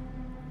dashing.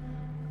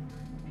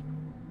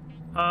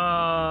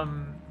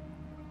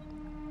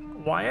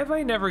 Why have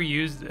I never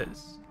used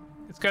this?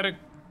 It's got a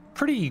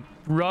pretty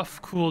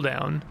rough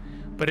cooldown,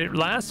 but it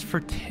lasts for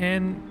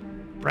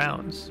 10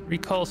 rounds.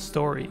 Recall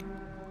story.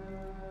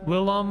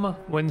 Willem,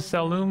 when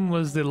Salum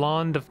was the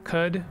Land of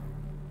Cud,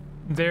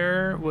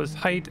 there was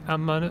hight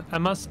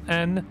Amus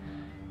and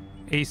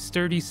a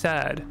sturdy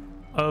Saad.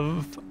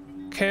 Of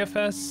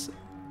Caiaphas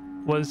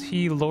was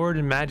he lord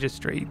and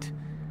magistrate.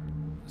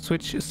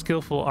 Switch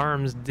skillful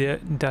arms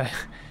did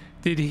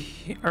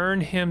he earn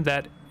him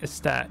that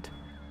estate.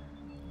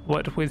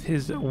 What with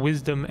his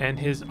wisdom and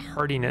his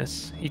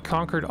hardiness, he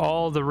conquered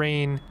all the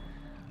reign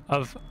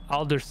of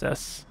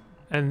Alderses,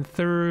 and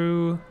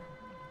through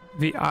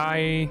the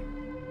eye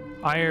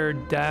ire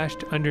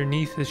dashed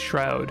underneath his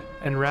shroud,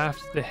 and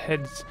rafts the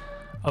heads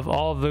of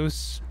all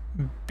those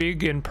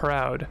big and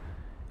proud.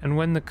 And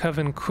when the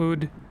coven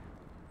could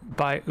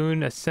by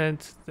un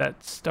assent,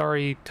 that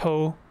starry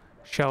toe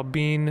shall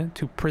been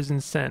to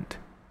prison sent.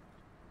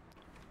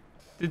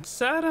 Did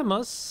Saad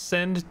Amus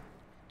send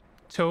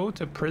Toe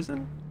to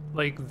prison?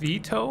 Like the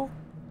Toe?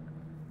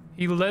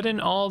 He led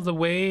in all the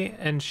way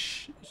and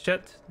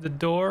shut the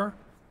door,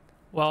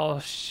 while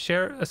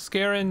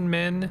Ascaran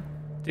men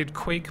did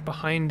quake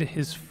behind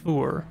his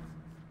foor.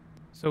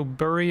 So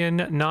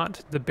buryin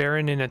not the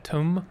baron in a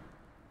tomb,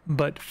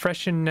 but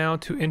freshen now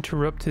to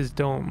interrupt his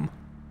dome.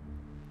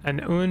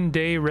 And un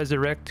day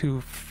resurrect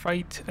to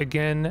fight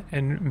again,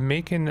 and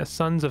making the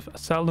sons of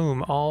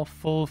Salum all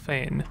full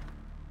fain.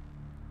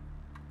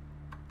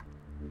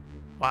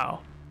 Wow.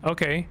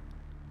 Okay.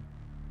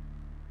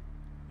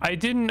 I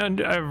didn't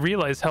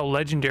realize how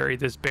legendary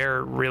this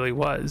bear really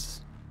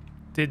was.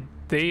 Did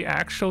they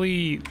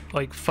actually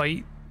like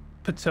fight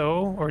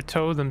Pateau or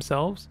Toe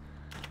themselves?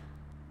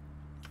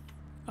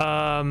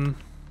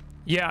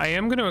 Yeah, I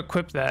am going to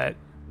equip that.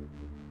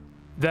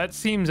 That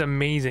seems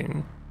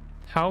amazing.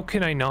 How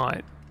can I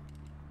not?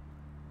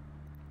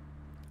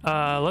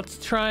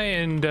 Let's try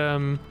and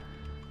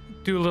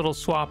do a little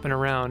swapping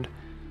around.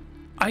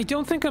 I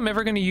don't think I'm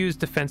ever going to use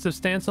defensive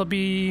stance, I'll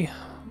be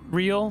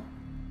real.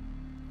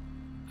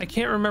 I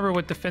can't remember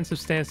what defensive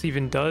stance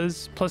even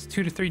does. Plus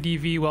 2 to 3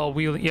 DV while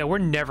wheeling. Yeah, we're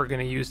never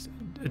going to use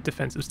a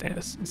defensive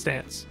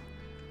stance.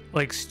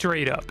 Like,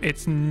 straight up.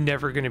 It's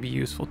never going to be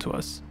useful to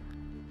us.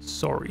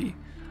 Sorry.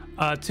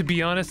 To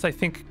be honest, I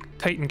think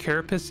Titan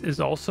Carapace is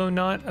also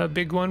not a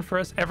big one for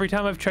us. Every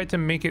time I've tried to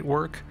make it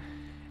work,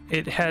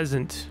 it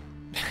hasn't.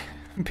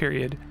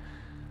 Period.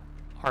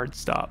 Hard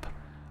stop.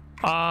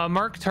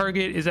 Mark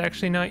Target is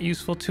actually not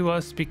useful to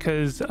us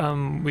because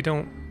we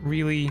don't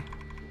really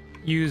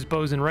use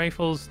bows and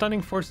rifles.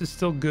 Stunning Force is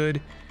still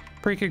good.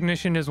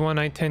 Precognition is one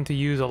I tend to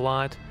use a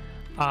lot.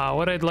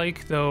 What I'd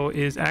like though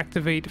is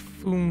activate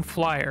Foom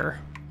Flyer.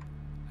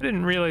 I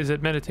didn't realize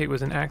that Meditate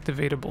was an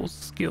activatable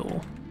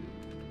skill.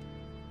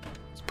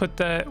 Let's put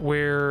that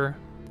where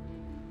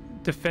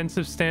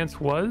defensive stance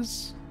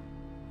was,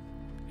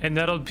 and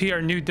that'll be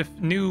our new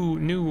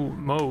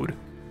mode.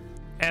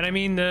 And I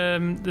mean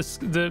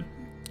the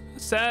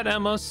Saad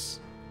Amus,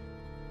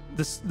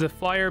 the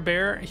flyer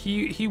bear,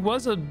 he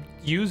was a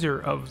user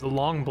of the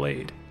long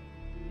blade.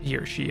 He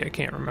or she, I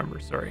can't remember,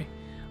 sorry.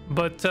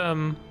 But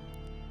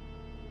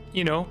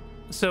you know,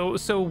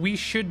 so we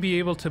should be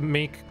able to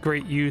make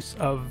great use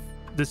of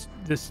this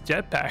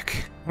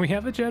jetpack. We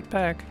have a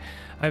jetpack.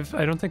 I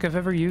don't think I've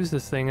ever used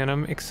this thing, and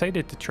I'm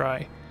excited to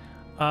try.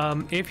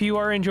 If you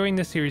are enjoying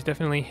this series,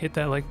 definitely hit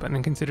that like button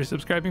and consider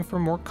subscribing for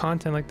more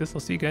content like this.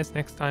 I'll see you guys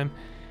next time.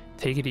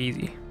 Take it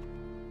easy.